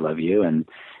and I love you and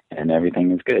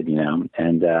everything is good,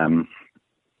 and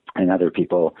other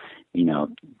people,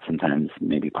 sometimes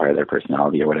maybe part of their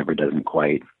personality or whatever doesn't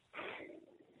quite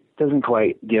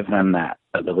give them that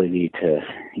ability to,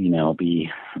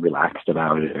 be relaxed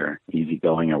about it or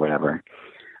easygoing or whatever.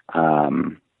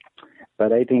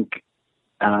 But I think,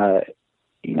 I've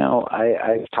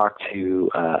talked to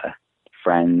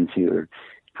friends who are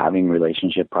having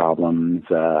relationship problems,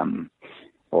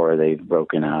 or they've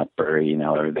broken up, or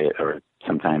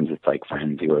sometimes it's like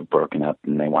friends who have broken up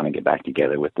and they want to get back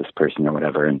together with this person or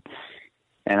whatever. And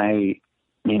I,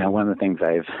 one of the things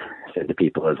I've said to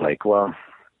people is like, well,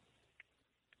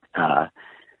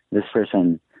 this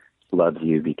person loves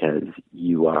you because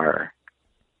you are,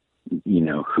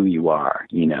 who you are,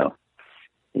 you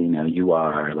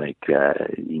are like,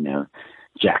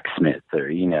 Jack Smith or,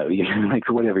 like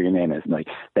whatever your name is, like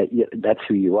that's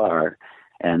who you are.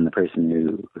 And the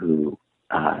person who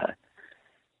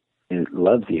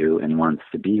loves you and wants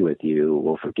to be with you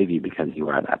will forgive you because you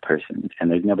are that person. And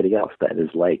there's nobody else that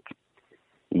is like,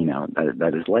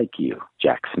 that is like you,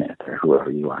 Jack Smith or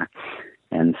whoever you are.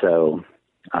 And so,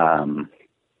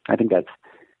 I think that's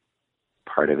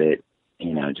part of it,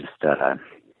 just,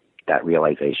 that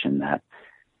realization that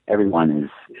everyone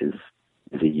is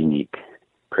a unique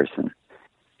person.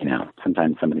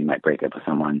 Sometimes somebody might break up with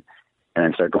someone and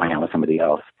then start going out with somebody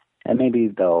else, and maybe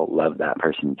they'll love that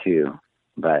person too,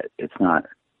 but it's not,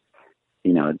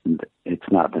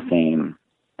 it's not the same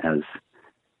as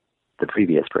the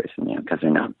previous person, because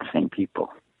they're not the same people.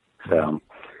 So,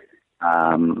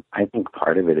 I think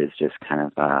part of it is just kind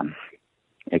of,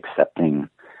 accepting,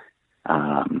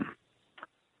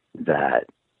 that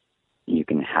you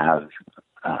can have,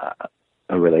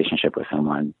 a relationship with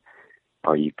someone,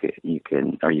 or you've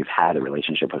had a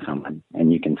relationship with someone,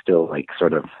 and you can still like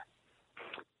sort of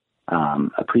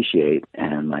appreciate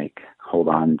and like hold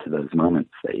on to those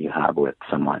moments that you have with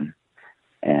someone,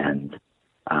 and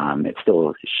it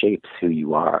still shapes who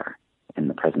you are in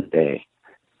the present day.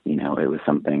 It was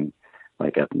something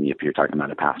like if you're talking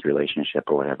about a past relationship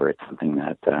or whatever, it's something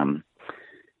that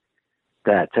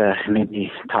that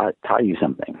maybe taught you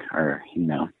something, or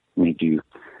made you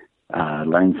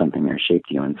learn something, or shaped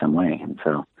you in some way. And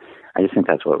so I just think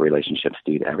that's what relationships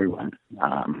do to everyone.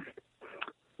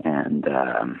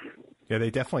 Yeah, they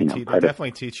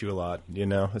definitely teach you a lot.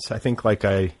 I think like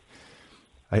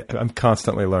I'm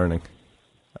constantly learning.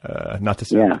 Not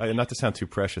to sound too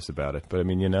precious about it, but I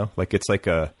mean, like it's like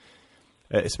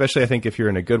especially I think if you're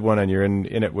in a good one and you're in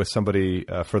it with somebody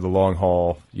for the long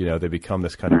haul, they become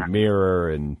this kind of mirror,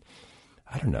 and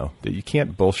I don't know, that you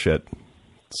can't bullshit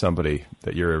somebody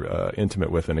that you're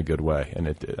intimate with in a good way. And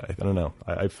I don't know.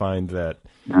 I find that,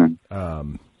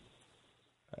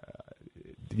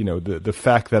 the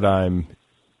fact that I'm,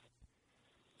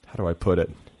 how do I put it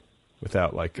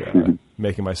without like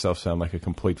making myself sound like a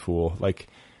complete fool? Like,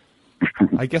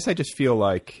 I guess I just feel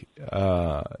like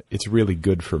it's really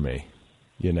good for me.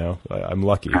 I'm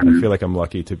lucky. I feel like I'm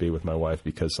lucky to be with my wife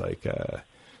because like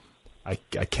I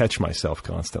catch myself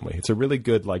constantly. It's a really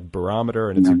good like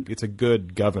barometer, and it's a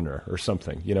good governor or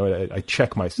something. I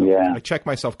check myself. Yeah. I check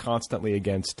myself constantly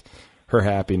against her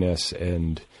happiness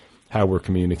and how we're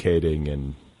communicating,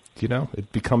 and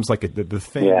it becomes like the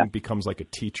thing becomes like a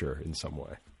teacher in some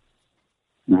way.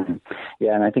 Mm-hmm.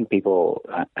 Yeah, and I think people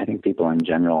in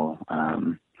general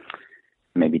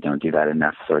maybe don't do that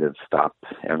enough. Sort of stop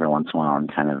every once in a while and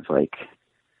kind of like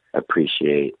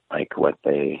appreciate like what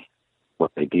they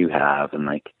do have, and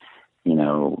like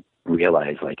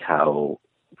realize like how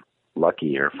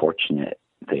lucky or fortunate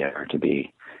they are to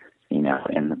be in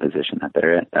the position that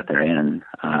they're in.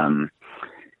 I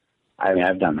mean,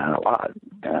 I've done that a lot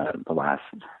the last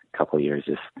couple of years,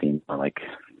 just being like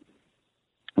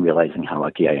realizing how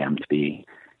lucky I am to be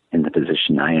in the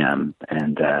position I am,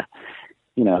 and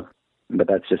but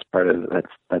that's just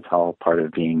that's all part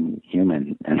of being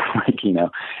human, and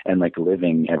and like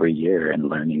living every year and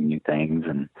learning new things,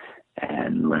 and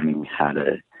learning how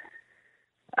to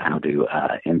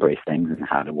embrace things and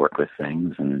how to work with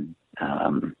things, and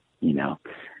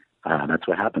that's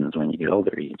what happens when you get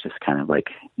older. You just kind of like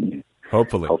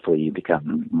hopefully you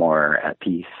become more at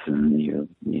peace, and you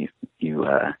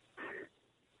learn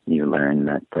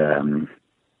that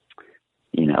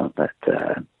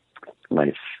that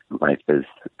life is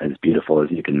as beautiful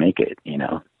as you can make it.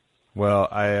 Well,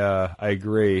 I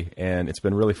agree, and it's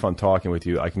been really fun talking with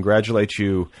you. I congratulate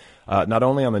you not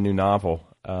only on the new novel,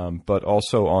 but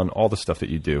also on all the stuff that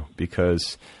you do,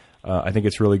 because I think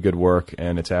it's really good work,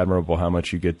 and it's admirable how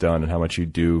much you get done and how much you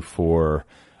do for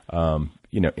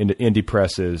indie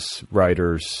presses,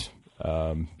 writers,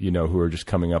 who are just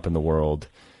coming up in the world,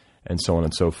 and so on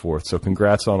and so forth. So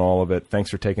congrats on all of it. Thanks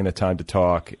for taking the time to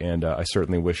talk, and I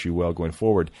certainly wish you well going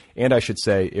forward. And I should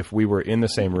say, if we were in the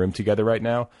same room together right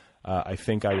now, I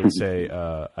think I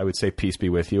would say peace be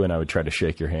with you, and I would try to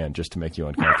shake your hand just to make you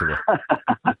uncomfortable.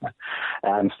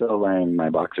 I'm still wearing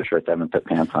my boxer shorts. I haven't put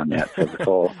pants on yet.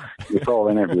 So this whole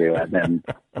interview, I've been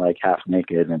like half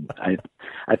naked, and I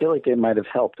feel like it might have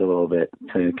helped a little bit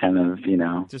to kind of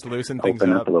just loosen things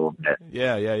up a little bit.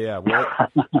 Yeah. Well,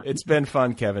 it's been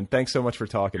fun, Kevin. Thanks so much for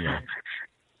talking, man.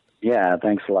 Yeah,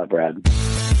 thanks a lot, Brad.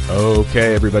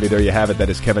 Okay, everybody, there you have it. That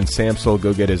is Kevin Sampsell.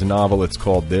 Go get his novel. It's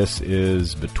called This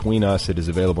Is Between Us. It is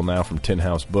available now from Tin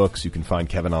House Books. You can find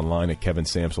Kevin online at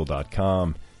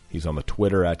kevinsampsell.com. He's on the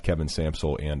Twitter at Kevin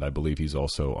Sampsell, and I believe he's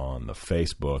also on the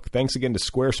Facebook. Thanks again to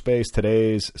Squarespace,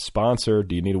 today's sponsor.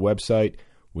 Do you need a website?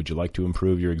 Would you like to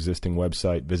improve your existing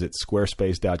website? Visit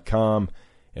squarespace.com,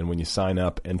 and when you sign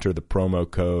up, enter the promo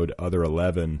code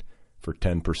OTHER11 for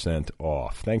 10%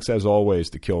 off. Thanks, as always,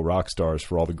 to Kill Rock Stars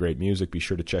for all the great music. Be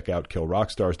sure to check out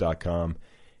killrockstars.com.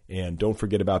 And don't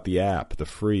forget about the app, the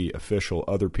free official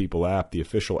Other People app, the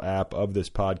official app of this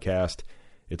podcast.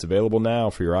 It's available now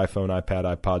for your iPhone, iPad,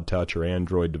 iPod Touch, or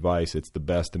Android device. It's the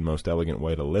best and most elegant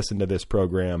way to listen to this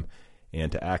program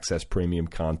and to access premium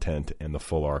content and the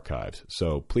full archives.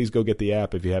 So please go get the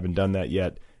app if you haven't done that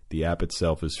yet. The app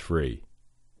itself is free.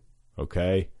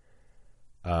 Okay?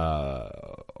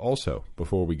 Also,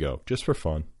 before we go, just for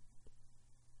fun,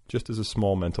 just as a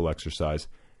small mental exercise,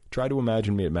 try to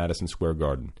imagine me at Madison Square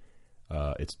Garden.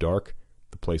 It's dark.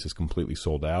 The place is completely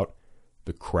sold out.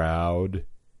 The crowd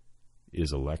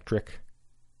is electric.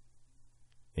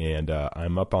 And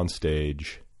I'm up on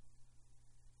stage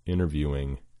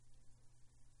interviewing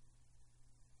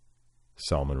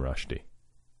Salman Rushdie.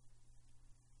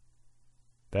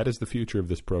 That is the future of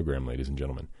this program, ladies and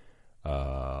gentlemen.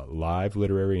 Live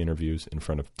literary interviews in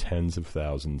front of tens of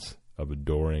thousands of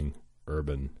adoring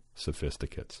urban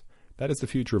sophisticates. That is the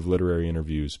future of literary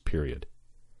interviews, period.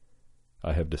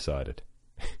 I have decided.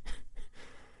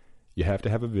 You have to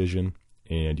have a vision,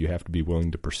 and you have to be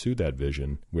willing to pursue that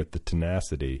vision with the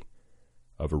tenacity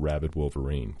of a rabid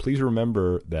wolverine. Please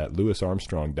remember that Louis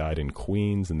Armstrong died in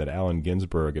Queens and that Allen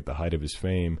Ginsberg, at the height of his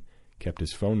fame, kept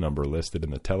his phone number listed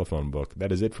in the telephone book.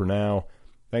 That is it for now.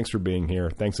 Thanks for being here.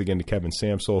 Thanks again to Kevin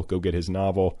Samsel. Go get his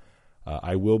novel.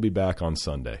 I will be back on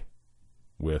Sunday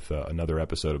with another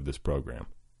episode of this program.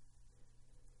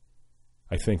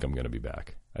 I think I'm going to be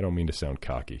back. I don't mean to sound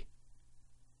cocky.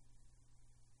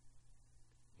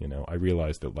 You know, I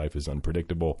realize that life is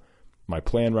unpredictable. My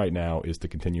plan right now is to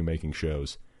continue making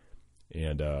shows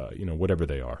and, whatever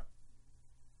they are.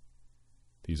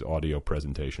 These audio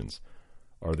presentations.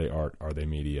 Are they art? Are they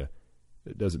media?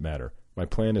 It doesn't matter. My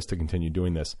plan is to continue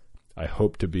doing this. I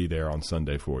hope to be there on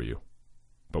Sunday for you,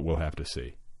 but we'll have to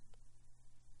see.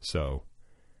 So,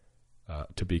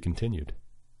 to be continued. ...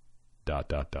 Do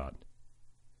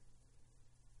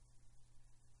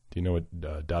you know what ...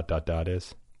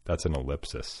 is? That's an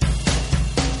ellipsis.